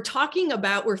 And we're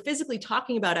physically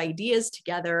talking about ideas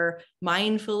together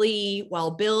mindfully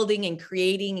while building and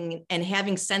creating and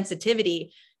having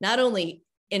sensitivity, not only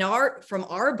from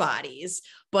our bodies,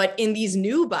 but in these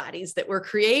new bodies that we're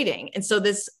creating. And so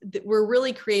we're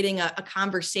really creating a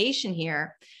conversation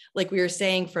here, like we were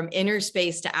saying, from inner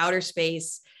space to outer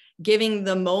space, giving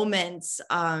the moments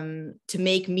to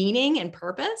make meaning and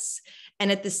purpose.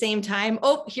 And at the same time,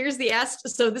 here's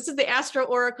so this is the Astro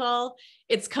Oracle.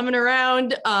 It's coming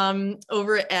around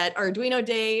over at Arduino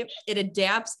Day. It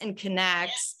adapts and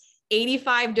connects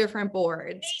 85 different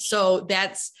boards. So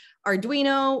that's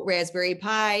Arduino, Raspberry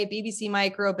Pi, BBC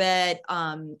Microbit,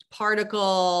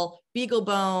 Particle,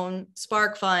 BeagleBone,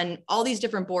 SparkFun, all these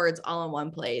different boards all in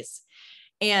one place.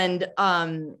 And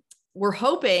we're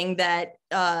hoping that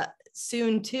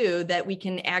soon too, that we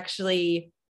can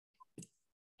actually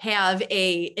have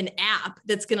an app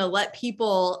that's going to let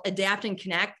people adapt and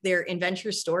connect their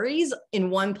adventure stories in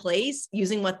one place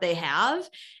using what they have,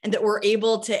 and that we're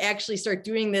able to actually start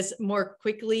doing this more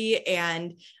quickly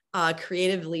and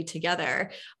creatively together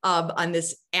on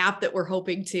this app that we're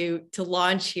hoping to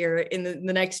launch here in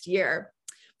the next year.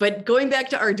 But going back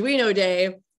to Arduino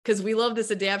Day, because we love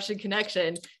this adaption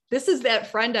connection, this is that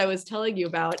friend I was telling you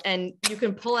about, and you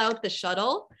can pull out the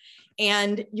shuttle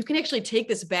and you can actually take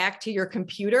this back to your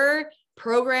computer,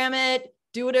 program it,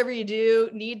 do whatever you do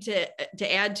need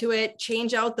to add to it,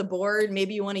 change out the board.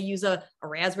 Maybe you want to use a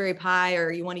Raspberry Pi,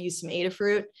 or you want to use some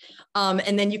Adafruit.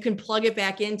 And then you can plug it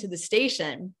back into the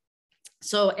station.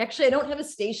 So actually I don't have a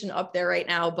station up there right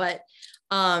now, but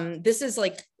this is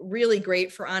like really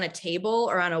great for on a table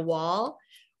or on a wall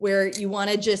where you want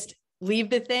to just leave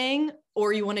the thing,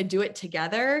 or you want to do it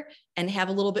together and have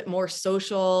a little bit more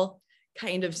social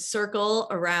kind of circle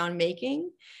around making.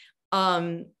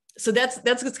 So that's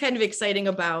what's kind of exciting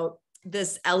about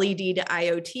this LED to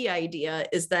IoT idea,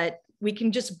 is that we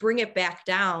can just bring it back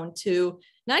down to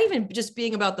not even just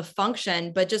being about the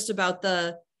function, but just about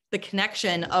the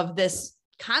connection of this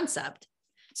concept.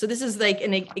 So this is like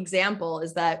an example,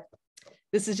 is that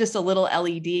this is just a little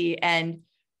LED, and,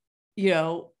 you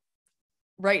know,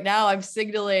 right now I'm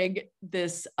signaling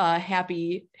this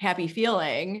happy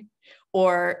feeling,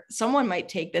 or someone might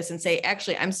take this and say,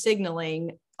 actually, I'm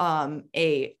signaling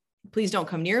a please don't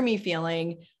come near me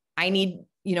feeling. I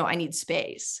need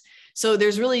space. So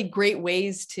there's really great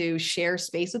ways to share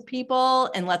space with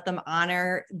people and let them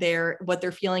honor what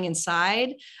they're feeling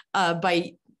inside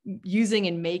by using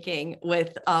and making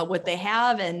with what they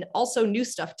have, and also new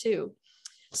stuff too.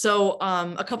 So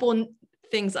a couple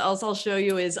things else I'll show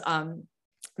you is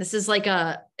this is like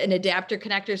an adapter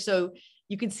connector. So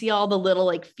you can see all the little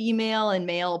like female and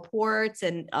male ports,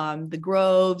 and the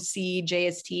Grove, C,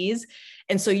 JSTs.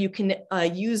 And so you can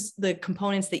use the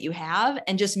components that you have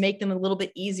and just make them a little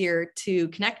bit easier to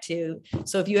connect to.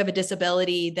 So if you have a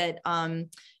disability that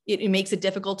it makes it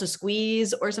difficult to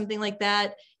squeeze or something like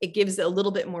that, it gives a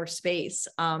little bit more space.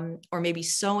 Or maybe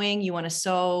sewing, you want to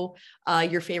sew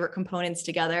your favorite components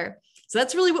together. So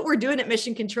that's really what we're doing at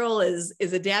Mission Control, is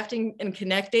adapting and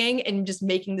connecting and just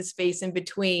making the space in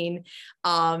between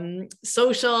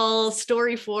social,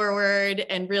 story forward,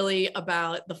 and really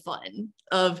about the fun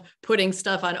of putting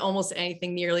stuff on almost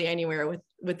anything, nearly anywhere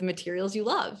with the materials you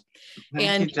love.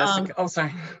 Thank you, Jessica. Oh,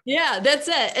 sorry. Yeah, that's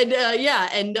it.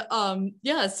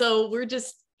 And so we're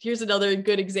just, here's another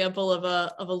good example of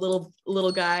a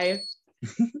little guy.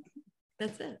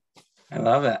 That's it. I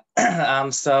love it.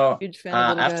 So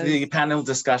after the guys. panel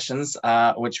discussions,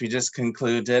 which we just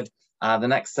concluded, the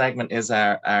next segment is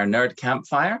our Nerd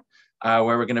Campfire, where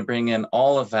we're going to bring in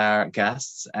all of our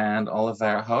guests and all of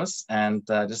our hosts and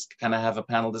just kind of have a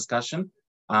panel discussion.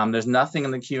 There's nothing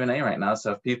in the Q&A right now,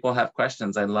 so if people have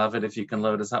questions, I'd love it if you can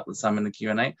load us up with some in the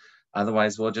Q&A.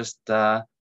 Otherwise, we'll just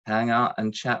hang out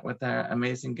and chat with our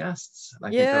amazing guests. I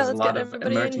think there's a lot of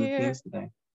emerging themes today.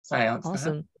 Sorry, Alex.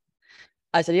 Awesome.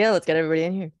 I said, yeah, let's get everybody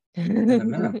in here.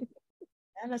 Yeah,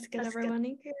 let's get everyone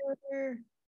in here.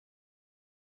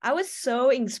 I was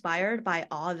so inspired by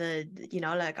all the,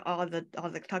 like all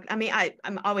the talk. I mean,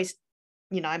 I'm always,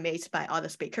 amazed by all the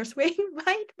speakers we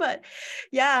invite, but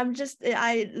yeah,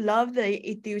 I love the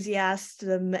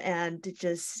enthusiasm and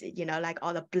just, like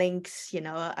all the blinks,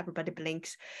 everybody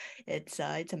blinks. It's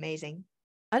amazing.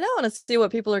 I now want to see what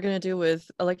people are going to do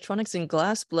with electronics and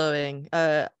glass blowing.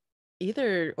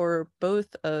 Either or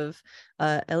both of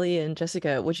Ellie and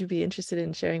Jessica, would you be interested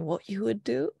in sharing what you would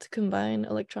do to combine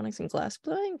electronics and glass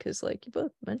blowing? Because like you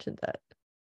both mentioned that.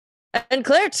 And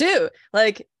Claire too.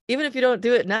 Like, even if you don't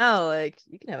do it now, like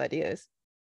you can have ideas.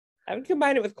 I would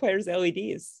combine it with Claire's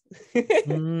LEDs.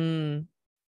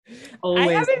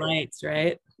 Always lights,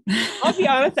 right? I'll be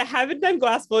honest, I haven't done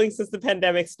glass blowing since the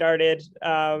pandemic started.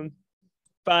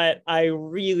 But I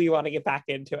really want to get back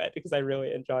into it because I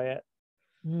really enjoy it.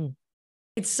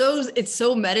 It's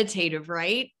so meditative,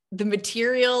 right? The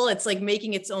material, it's like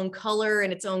making its own color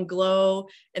and its own glow,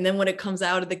 and then when it comes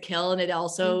out of the kiln, it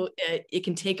also it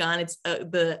can take on its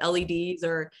the LEDs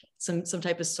or some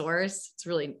type of source.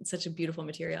 It's such a beautiful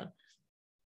material.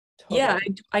 Totally. Yeah,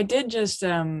 I did just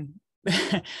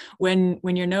when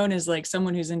you're known as like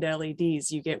someone who's into LEDs,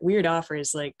 you get weird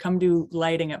offers like come do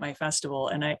lighting at my festival,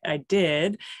 and I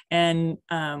did, and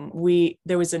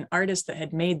there was an artist that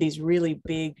had made these really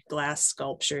big glass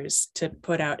sculptures to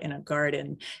put out in a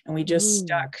garden, and we just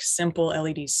stuck simple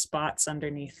LED spots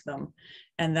underneath them,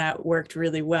 and that worked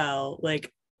really well.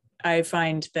 Like I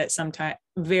find that sometimes,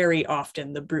 very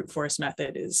often, the brute force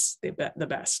method is the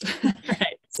best.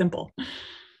 Right, simple.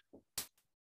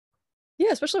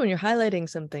 Yeah, especially when you're highlighting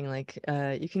something, like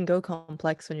you can go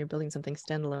complex when you're building something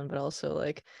standalone, but also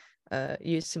like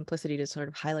use simplicity to sort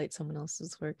of highlight someone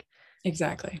else's work.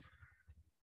 Exactly.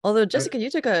 Although Jessica,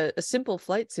 you took a simple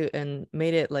flight suit and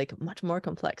made it like much more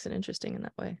complex and interesting in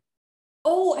that way.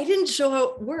 Oh, I didn't show how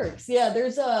it works. Yeah,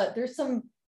 there's some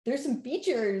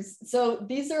features. So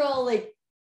these are all like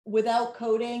without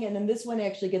coating, and then this one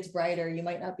actually gets brighter. You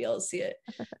might not be able to see it.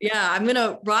 Yeah, I'm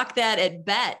gonna rock that at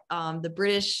BET, the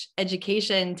British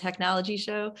Education Technology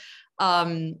Show.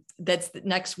 That's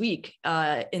next week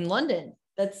in London.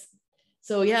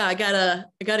 So yeah, I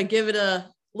gotta give it a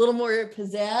little more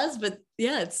pizzazz, but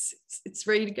yeah, it's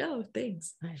ready to go.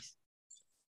 Thanks. Nice.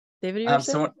 David, you were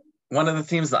saying? So one of the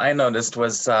themes that I noticed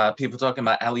was people talking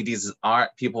about LEDs as art,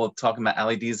 people talking about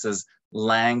LEDs as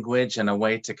language and a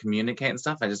way to communicate and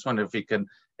stuff. I just wondered if we could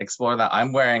explore that.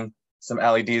 I'm wearing some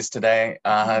LEDs today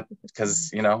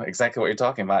because exactly what you're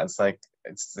talking about. It's like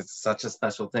it's such a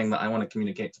special thing that I want to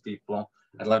communicate to people.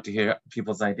 I'd love to hear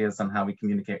people's ideas on how we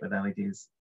communicate with LEDs.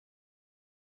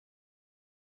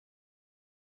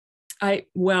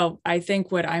 I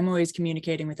think what I'm always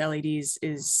communicating with LEDs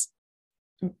is,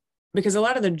 because a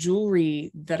lot of the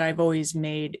jewelry that I've always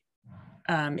made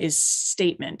is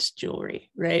statement jewelry,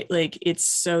 right? Like it's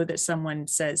so that someone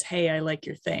says, hey, I like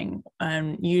your thing.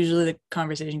 Usually the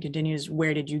conversation continues,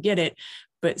 where did you get it?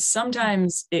 But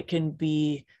sometimes it can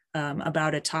be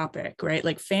about a topic, right?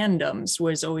 Like fandoms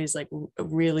was always like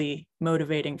really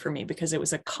motivating for me because it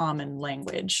was a common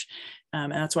language.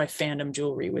 And that's why fandom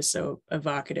jewelry was so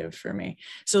evocative for me.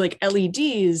 So like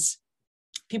LEDs,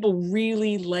 people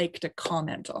really like to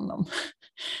comment on them.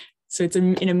 So it's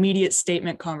an immediate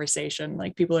statement conversation.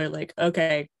 Like people are like,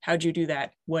 okay, how'd you do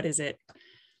that? What is it?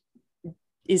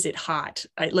 Is it hot?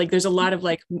 There's a lot of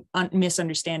like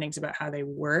misunderstandings about how they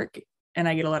work. And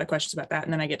I get a lot of questions about that.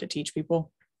 And then I get to teach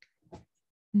people.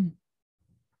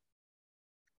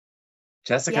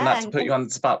 Jessica, not to put you on the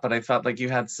spot, but I felt like you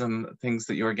had some things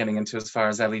that you were getting into as far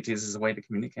as LEDs as a way to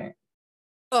communicate.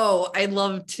 Oh, I'd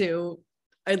love to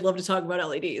talk about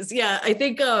LEDs. Yeah, I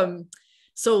think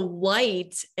so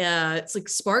light, it's like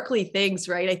sparkly things,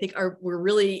 right? I think we're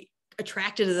really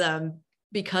attracted to them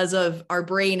because of our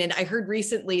brain. And I heard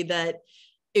recently that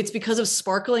it's because of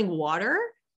sparkling water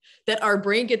that our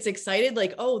brain gets excited,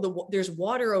 like, oh, there's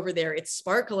water over there, it's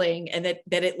sparkling, and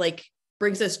that it like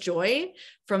brings us joy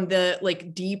from the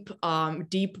like deep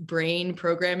brain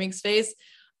programming space.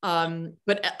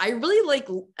 But I really like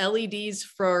LEDs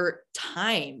for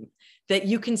time, that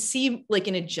you can see like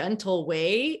in a gentle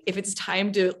way if it's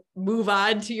time to move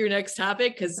on to your next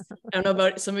topic. Because I don't know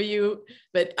about some of you,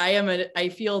 but I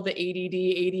feel the ADD,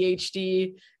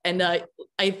 ADHD, and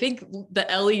I think the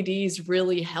LEDs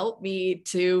really help me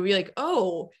to be like,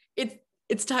 oh,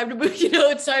 it's time to move,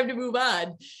 it's time to move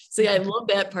on. So yeah, I love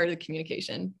that part of the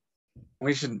communication.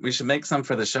 We should make some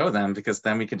for the show then, because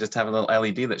then we could just have a little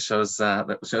LED that shows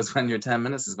when your 10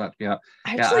 minutes is about to be up.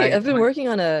 Actually, I've been working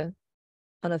on a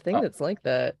thing that's like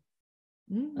that.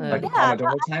 Like a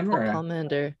Pomodoro timer?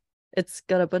 Commander. It's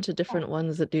got a bunch of different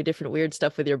ones that do different weird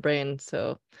stuff with your brain.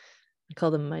 So I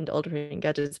call them mind-altering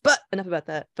gadgets. But enough about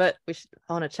that. But I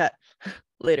want to chat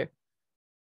later.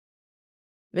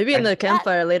 Maybe in the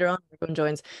campfire later on, everyone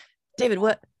joins. David,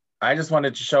 what? I just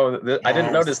wanted to show that I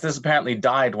didn't notice this apparently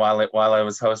died while I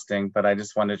was hosting, but I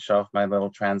just wanted to show off my little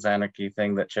trans anarchy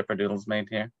thing that Chipperdoodles made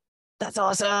here. That's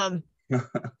awesome.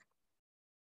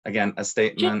 Again, a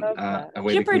statement.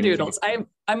 Chipperdoodles.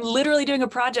 I'm literally doing a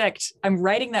project. I'm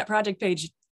writing that project page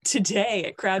today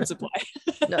at Crowd Supply.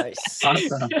 Nice.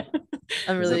 Awesome.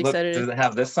 I'm really excited. Does it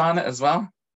have this on it as well?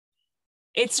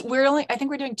 I think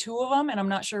we're doing 2 of them, and I'm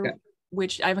not sure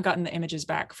which. I haven't gotten the images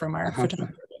back from our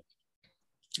photographer.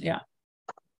 Yeah.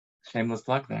 Shameless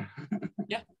plug there.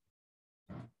 Yeah.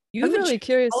 I'm really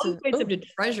curious. All the to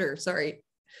treasure. Sorry.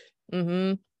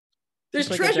 Mm-hmm. There's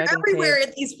like treasure everywhere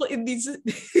in these.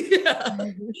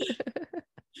 Yeah.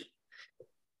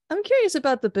 I'm curious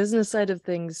about the business side of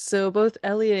things. So both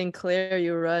Ellie and Claire,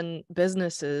 you run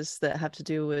businesses that have to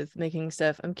do with making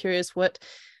stuff. I'm curious, what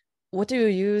do you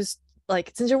use?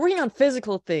 Like, since you're working on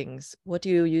physical things, what do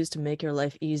you use to make your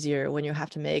life easier when you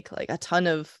have to make like a ton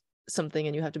of something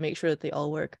and you have to make sure that they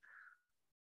all work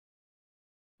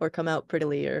or come out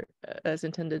prettily or as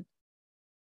intended?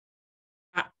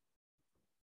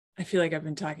 I feel like I've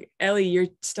been talking. Ellie, your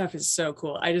stuff is so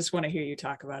cool. I just want to hear you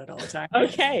talk about it all the time.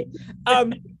 Okay.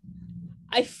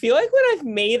 I feel like when I've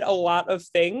made a lot of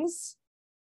things,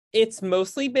 it's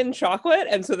mostly been chocolate.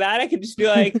 And so that I could just be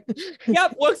like,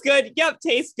 yep, looks good. Yep,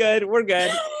 tastes good. We're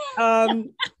good.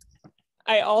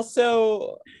 I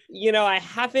also, I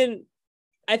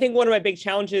think one of my big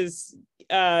challenges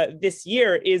this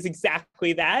year is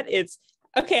exactly that. It's,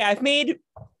 okay, I've made,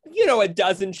 a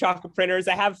dozen chocolate printers.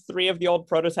 I have 3 of the old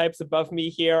prototypes above me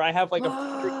here. I have like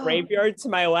a graveyard to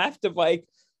my left of like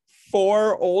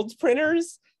 4 old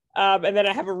printers. And then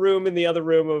I have a room in the other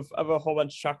room of a whole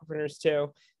bunch of chocolate printers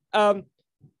too. How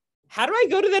do I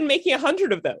go to then making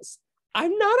 100 of those?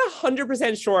 I'm not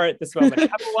 100% sure at this moment. I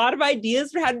have a lot of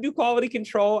ideas for how to do quality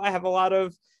control. I have a lot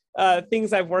of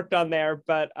things I've worked on there,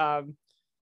 but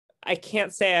I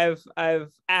can't say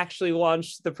I've actually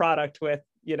launched the product with,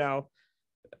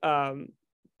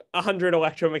 100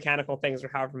 electromechanical things or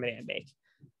however many I make.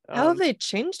 How have they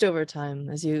changed over time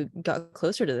as you got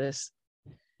closer to this?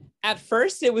 At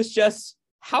first, it was just,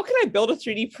 how can I build a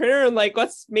 3D printer? And like,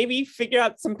 let's maybe figure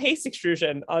out some paste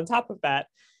extrusion on top of that.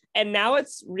 And now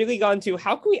it's really gone to,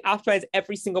 how can we optimize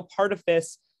every single part of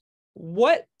this?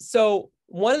 So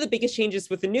one of the biggest changes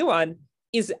with the new one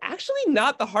is actually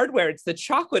not the hardware, it's the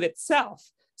chocolate itself.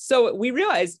 So we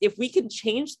realized if we can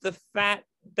change the fat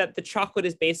that the chocolate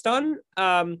is based on,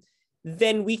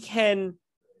 then we can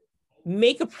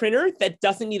make a printer that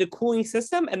doesn't need a cooling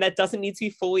system and that doesn't need to be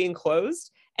fully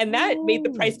enclosed. And that made the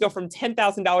price go from $10,000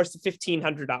 to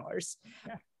 $1,500.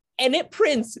 Yeah. And it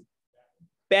prints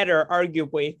better,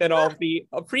 arguably, than all the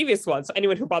previous ones. So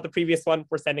anyone who bought the previous one,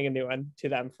 we're sending a new one to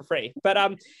them for free. But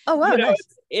oh wow, nice.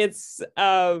 It's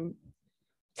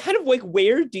kind of like,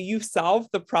 where do you solve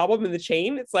the problem in the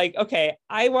chain? It's like, okay,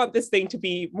 I want this thing to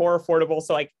be more affordable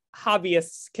so like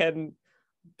hobbyists can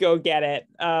go get it,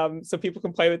 so people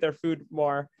can play with their food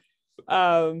more.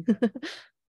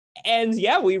 And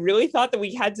yeah, we really thought that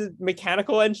we had to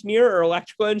mechanical engineer or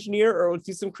electrical engineer or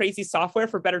do some crazy software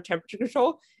for better temperature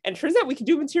control. And it turns out we can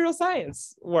do material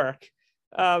science work.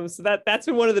 So that's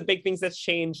been one of the big things that's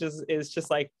changed is just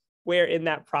like, where in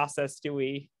that process do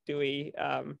we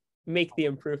make the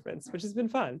improvements, which has been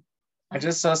fun. I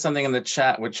just saw something in the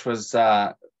chat, which was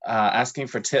asking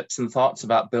for tips and thoughts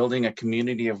about building a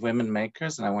community of women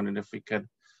makers. And I wondered if we could.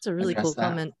 It's a really cool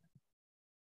comment.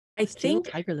 I think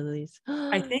tiger lilies.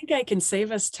 I think I can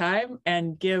save us time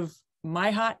and give my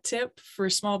hot tip for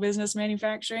small business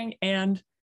manufacturing and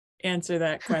answer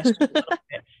that question a little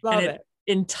bit. Love it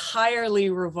entirely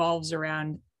revolves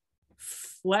around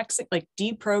flexing, like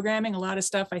deprogramming a lot of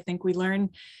stuff I think we learn,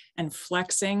 and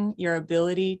flexing your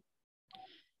ability,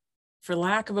 for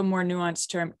lack of a more nuanced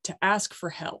term, to ask for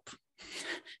help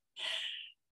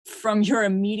from your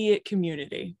immediate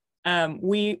community.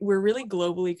 We're really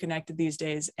globally connected these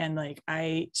days, and like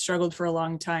I struggled for a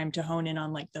long time to hone in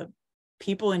on like the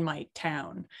people in my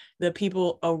town, the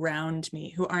people around me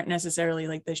who aren't necessarily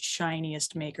like the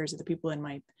shiniest makers, of the people in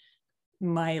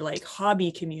my like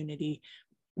hobby community,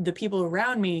 the people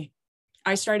around me.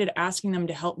 I started asking them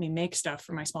to help me make stuff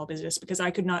for my small business because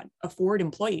I could not afford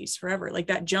employees forever. Like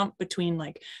that jump between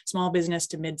like small business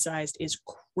to mid-sized is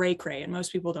cray, and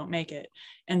most people don't make it.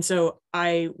 And so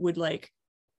I would like,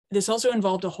 this also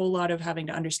involved a whole lot of having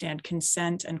to understand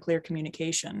consent and clear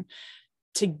communication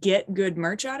to get good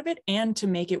merch out of it and to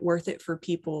make it worth it for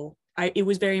people. It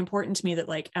was very important to me that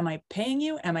like, am I paying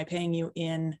you? Am I paying you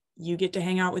in, you get to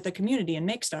hang out with the community and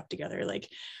make stuff together? Like,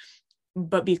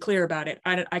 but be clear about it.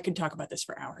 I could talk about this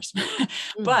for hours,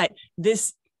 but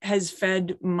this has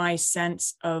fed my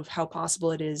sense of how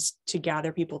possible it is to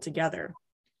gather people together.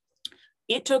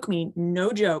 It took me,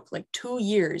 no joke, like 2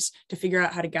 years to figure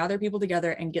out how to gather people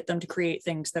together and get them to create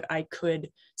things that I could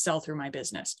sell through my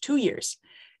business. 2 years.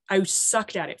 I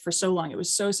sucked at it for so long. It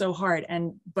was so hard.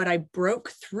 But I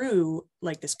broke through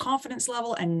like this confidence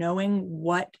level and knowing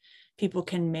what people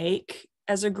can make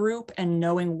as a group and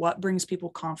knowing what brings people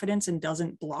confidence and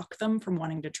doesn't block them from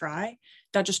wanting to try.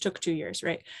 That just took 2 years,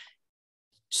 right?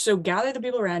 So gather the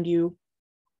people around you,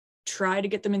 try to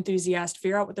get them enthusiastic,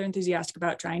 figure out what they're enthusiastic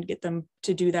about, trying to get them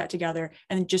to do that together,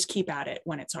 and just keep at it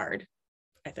when it's hard,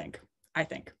 I think.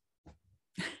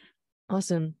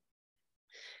 Awesome.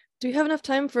 Do we have enough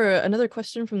time for another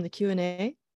question from the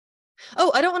Q&A?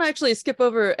 Oh, I don't want to actually skip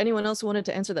over anyone else who wanted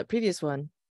to answer that previous one.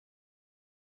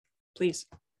 Please.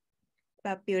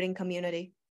 About building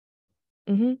community.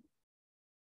 Mm-hmm.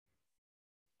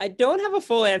 I don't have a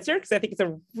full answer because I think it's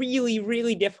a really,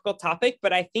 really difficult topic,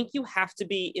 but I think you have to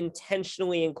be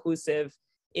intentionally inclusive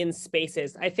in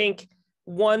spaces. I think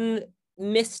one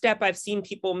misstep I've seen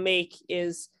people make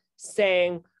is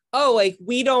saying, oh, like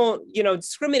we don't,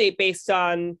 discriminate based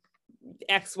on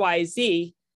X, Y,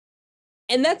 Z.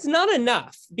 And that's not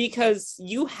enough because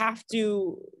you have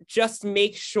to just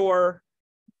make sure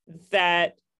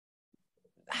that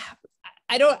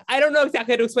I don't know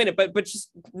exactly how to explain it, but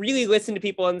just really listen to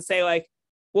people and say like,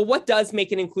 well, what does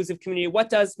make an inclusive community? What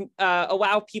does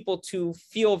allow people to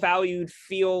feel valued,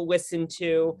 feel listened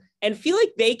to, and feel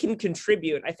like they can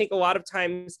contribute? I think a lot of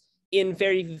times in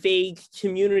very vague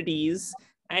communities,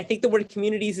 and I think the word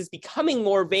communities is becoming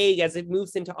more vague as it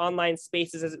moves into online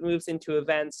spaces, as it moves into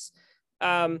events.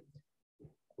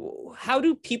 How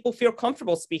do people feel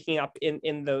comfortable speaking up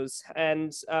in those?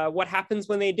 And what happens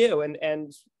when they do?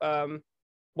 And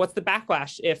what's the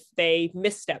backlash if they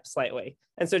misstep slightly?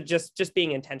 And so just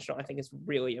being intentional, I think, is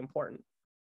really important.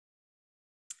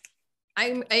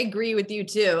 I agree with you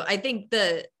too. I think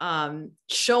that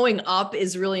showing up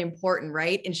is really important,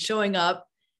 right? And showing up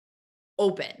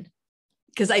open.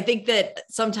 Because I think that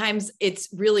sometimes it's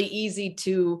really easy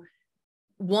to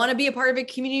want to be a part of a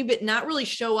community, but not really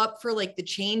show up for like the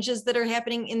changes that are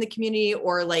happening in the community,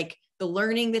 or like the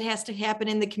learning that has to happen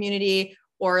in the community,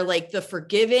 or like the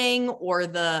forgiving, or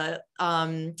the,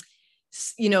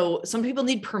 you know, some people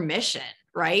need permission,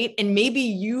 right? And maybe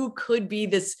you could be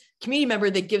this community member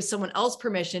that gives someone else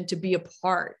permission to be a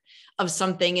part of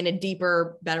something in a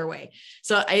deeper, better way.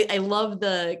 So I love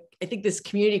I think this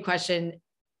community question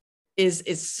is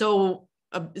so,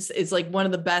 it's like one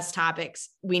of the best topics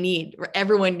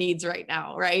everyone needs right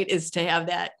now, right? Is to have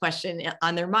that question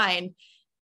on their mind.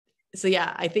 So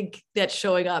yeah, I think that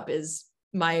showing up is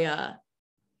my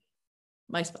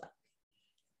spot.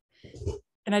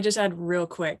 And I just add real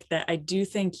quick that I do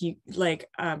think you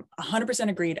 100%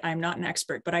 agreed. I'm not an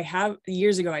expert, but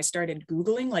years ago, I started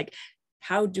Googling, like,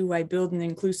 how do I build an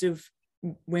inclusive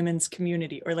women's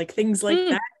community, or like things like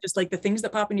that, just like the things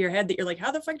that pop into your head that you're like,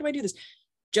 how the fuck do I do this?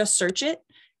 Just search it.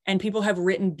 And people have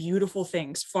written beautiful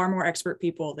things, far more expert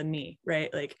people than me,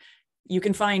 right? Like, you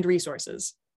can find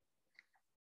resources.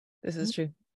 This is true.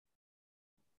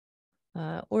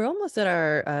 We're almost at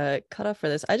our cutoff for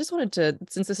this. I just wanted to,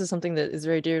 since this is something that is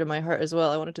very dear to my heart as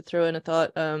well, I wanted to throw in a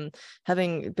thought.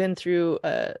 Having been through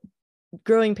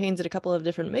growing pains at a couple of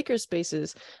different maker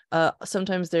spaces,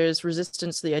 sometimes there's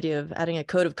resistance to the idea of adding a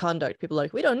code of conduct. People are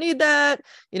like, we don't need that,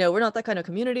 you know, we're not that kind of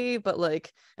community, but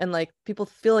like, and like people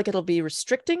feel like it'll be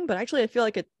restricting, but actually I feel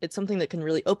like it's something that can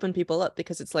really open people up,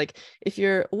 because it's like, if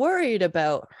you're worried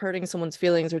about hurting someone's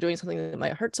feelings or doing something that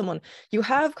might hurt someone, you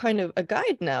have kind of a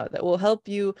guide now that will help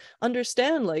you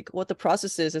understand like what the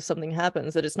process is if something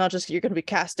happens, that it's not just you're going to be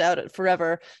cast out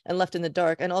forever and left in the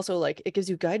dark. And also like it gives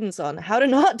you guidance on how to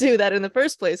not do that in the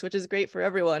first place, which is great for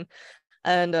everyone.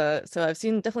 And so I've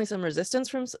seen definitely some resistance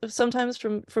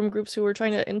from groups who were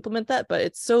trying to implement that, but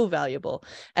it's so valuable,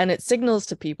 and it signals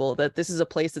to people that this is a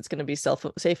place that's going to be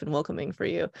safe and welcoming for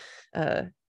you.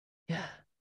 Yeah.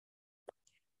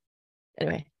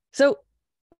 Anyway, so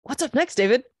what's up next,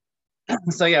 David?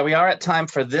 So yeah, we are at time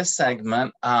for this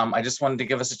segment. I just wanted to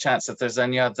give us a chance if there's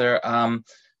any other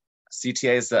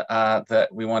CTAs that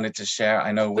we wanted to share.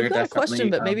 I know we're got definitely a question,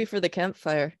 but maybe for the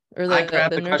campfire or I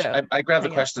grabbed the question. Nerdout. I grabbed the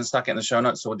question and stuck it in the show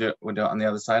notes, so we'll do it on the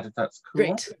other side if that's cool.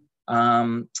 Great.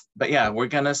 But yeah, we're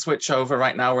gonna switch over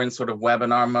right now. We're in sort of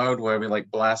webinar mode where we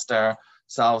like blast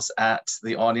ourselves at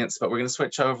the audience, but we're gonna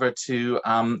switch over to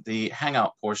the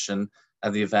Hangout portion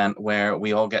of the event, where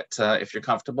we all get to, if you're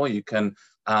comfortable, you can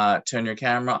turn your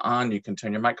camera on, you can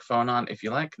turn your microphone on if you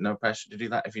like. No pressure to do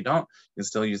that. If you don't, you can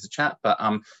still use the chat, but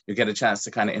you get a chance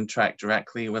to kind of interact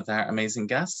directly with our amazing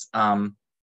guests.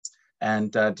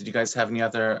 And did you guys have any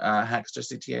other Hackster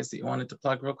CTAs that you wanted to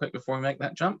plug real quick before we make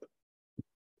that jump?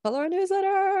 Follow our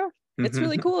newsletter. It's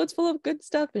really cool. It's full of good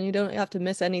stuff and you don't have to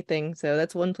miss anything. So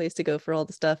that's one place to go for all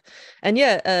the stuff. And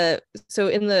yeah, so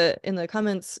in the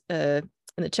comments,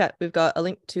 in the chat, we've got a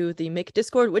link to the Make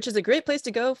Discord, which is a great place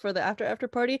to go for the after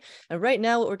party. And right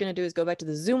now what we're going to do is go back to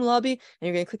the Zoom lobby, and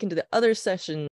you're going to click into the other session